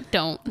one, but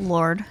don't.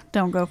 Lord,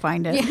 don't go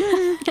find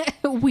it.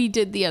 We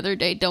did the other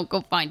day. Don't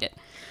go find it.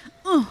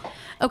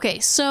 Okay,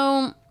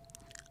 so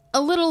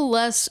a little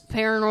less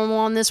paranormal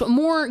on this one.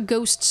 More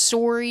ghost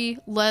story,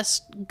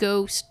 less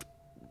ghost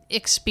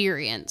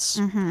experience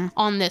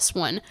on this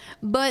one,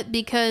 but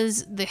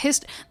because the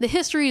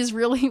history is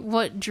really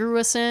what drew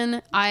us in.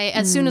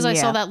 As soon as I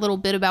saw that little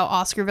bit about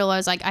Oscarville, I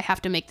was like, I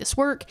have to make this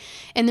work.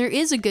 And there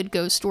is a good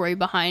ghost story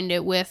behind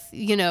it with,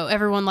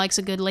 everyone likes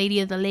a good lady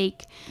of the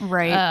lake,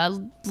 right?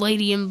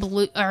 Lady in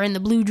blue, or in the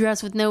blue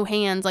dress with no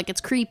hands. Like,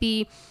 it's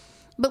creepy,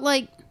 but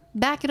like,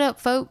 back it up,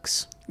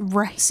 folks.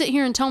 Right. Sit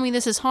here and tell me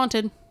this is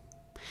haunted.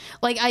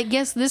 Like, I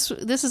guess this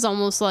is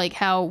almost like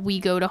how we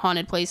go to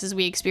haunted places,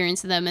 we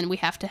experience them, and we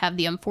have to have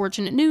the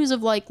unfortunate news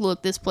of, like,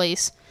 look, this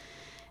place,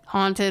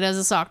 haunted as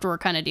a sock drawer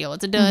kind of deal.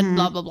 It's a dud,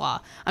 blah, blah, blah.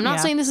 I'm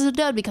not saying this is a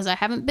dud because I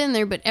haven't been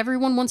there, but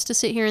everyone wants to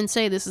sit here and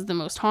say this is the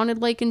most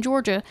haunted lake in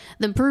Georgia.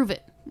 Then prove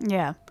it.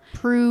 Yeah.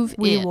 Prove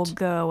we it. Will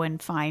go and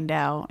find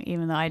out,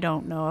 even though I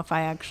don't know if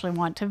I actually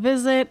want to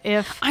visit.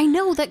 I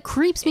know, that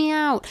creeps me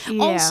out.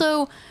 Yeah.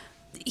 Also,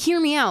 hear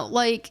me out.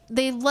 Like,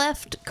 they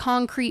left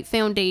concrete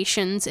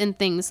foundations and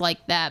things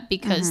like that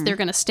because they're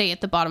going to stay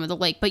at the bottom of the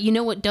lake. But you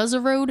know what does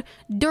erode?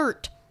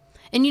 Dirt.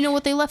 And you know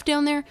what they left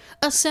down there?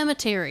 A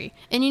cemetery.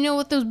 And you know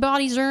what those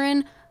bodies are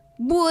in?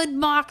 Wood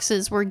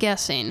boxes, we're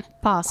guessing.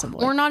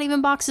 Possibly. Or not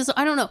even boxes.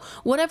 I don't know.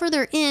 Whatever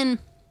they're in,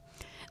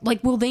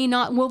 like, will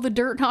the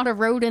dirt not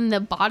erode and the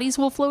bodies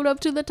will float up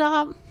to the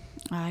top?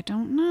 I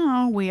don't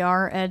know. We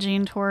are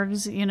edging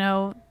towards,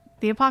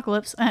 the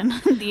apocalypse and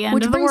the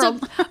end of the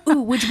world.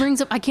 Which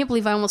brings up, I can't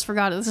believe I almost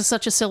forgot it. This is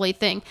such a silly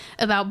thing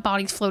about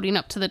bodies floating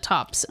up to the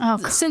tops.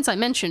 Since I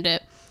mentioned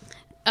it,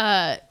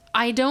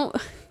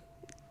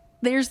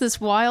 there's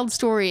this wild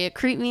story. It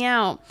creeped me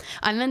out.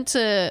 I meant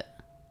to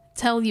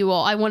tell you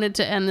all, I wanted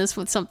to end this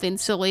with something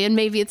silly, and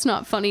maybe it's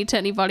not funny to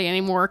anybody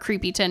anymore or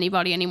creepy to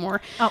anybody anymore.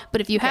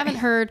 But if you haven't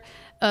heard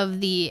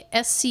of the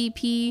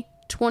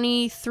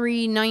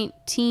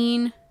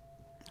SCP-2319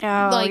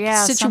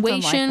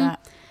 situation, like that.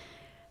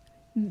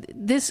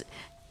 This,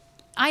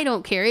 I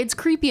don't care. It's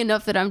creepy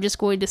enough that I'm just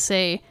going to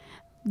say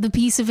the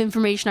piece of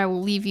information I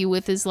will leave you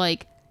with is,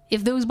 like,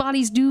 if those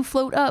bodies do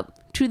float up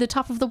to the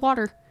top of the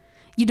water,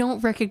 you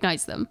don't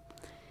recognize them.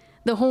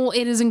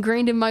 It is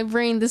ingrained in my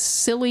brain, this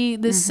silly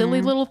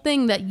little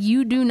thing that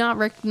you do not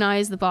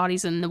recognize the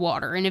bodies in the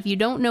water. And if you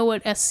don't know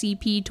what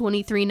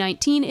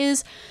SCP-2319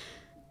 is,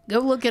 go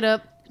look it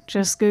up.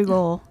 Just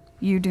Google,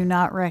 you do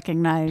not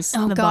recognize the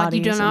bodies in the water. Oh God,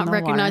 you do not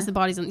recognize the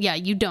bodies in, yeah,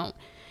 you don't.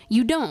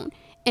 You don't.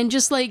 And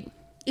just, like,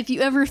 if you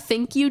ever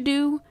think you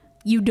do,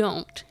 you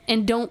don't.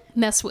 And don't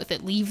mess with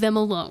it. Leave them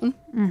alone.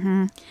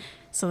 Mm-hmm.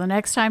 So the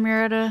next time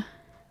you're at a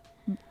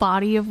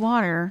body of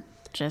water,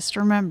 just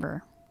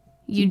remember,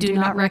 you do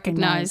not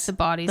recognize the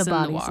bodies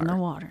in the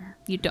water.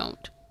 You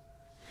don't.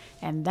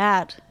 And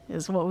that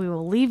is what we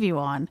will leave you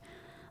on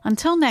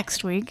until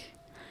next week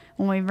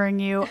when we bring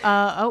you,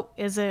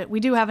 we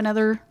do have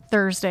another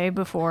Thursday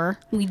before.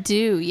 We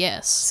do,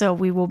 yes. So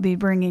we will be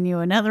bringing you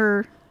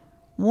another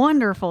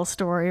wonderful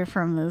story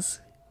from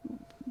this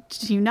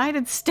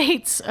United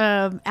States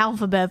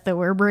alphabet that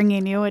we're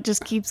bringing you. It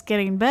just keeps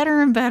getting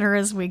better and better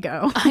as we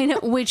go. I know.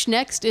 Which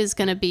next is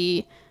going to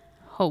be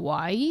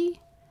Hawaii?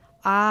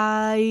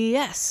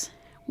 Yes.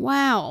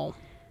 Wow.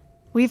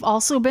 We've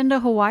also been to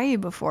Hawaii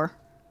before.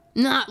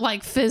 Not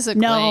like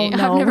physically. No, I've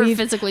never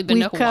physically been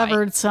to Hawaii. We've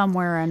covered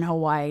somewhere in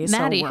Hawaii.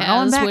 Maddie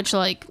has, which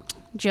like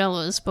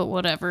jealous, but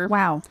whatever.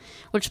 Wow.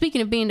 Which,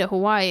 speaking of being to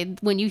Hawaii,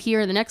 when you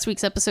hear the next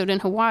week's episode in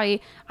Hawaii,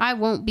 I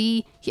won't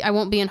be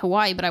in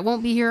Hawaii, but I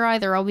won't be here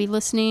either. I'll be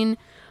listening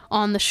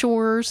on the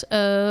shores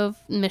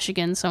of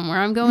Michigan somewhere.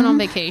 I'm going on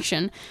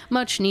vacation.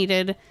 Much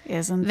needed.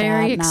 Isn't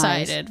very that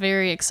excited. Nice?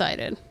 Very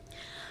excited.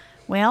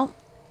 Well,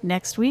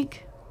 next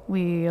week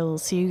we'll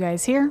see you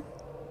guys here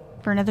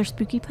for another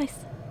spooky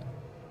place.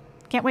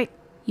 Can't wait.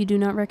 You do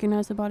not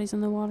recognize the bodies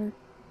in the water.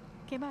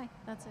 Okay, bye.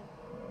 That's it.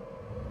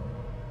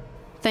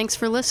 Thanks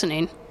for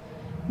listening.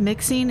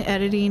 Mixing,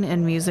 editing,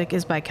 and music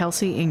is by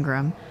Kelsey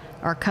Ingram.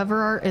 Our cover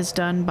art is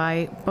done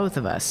by both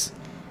of us.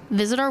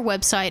 Visit our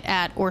website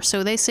at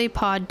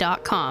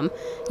orsotheysaypod.com.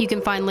 You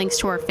can find links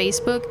to our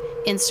Facebook,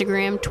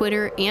 Instagram,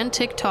 Twitter, and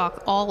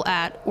TikTok, all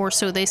at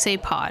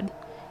orsotheysaypod.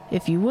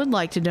 If you would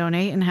like to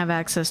donate and have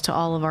access to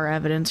all of our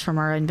evidence from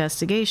our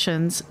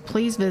investigations,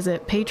 please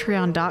visit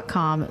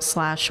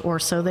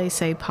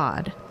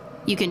patreon.com/orsotheysaypod.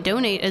 You can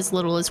donate as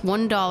little as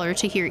 $1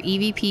 to hear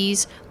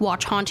EVPs,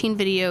 watch haunting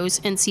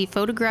videos, and see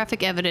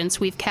photographic evidence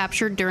we've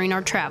captured during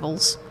our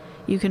travels.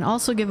 You can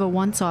also give a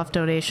once-off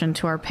donation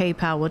to our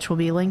PayPal, which will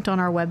be linked on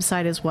our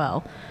website as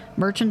well.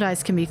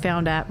 Merchandise can be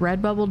found at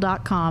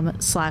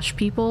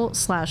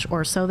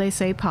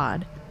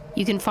redbubble.com/people/orsotheysaypod.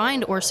 You can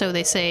find Or So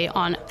They Say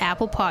on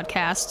Apple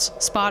Podcasts,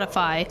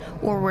 Spotify,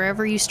 or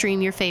wherever you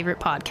stream your favorite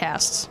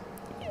podcasts.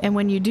 And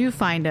when you do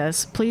find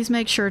us, please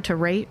make sure to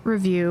rate,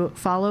 review,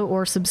 follow,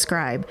 or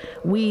subscribe.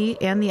 We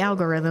and the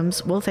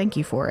algorithms will thank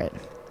you for it.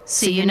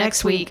 See you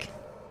next week.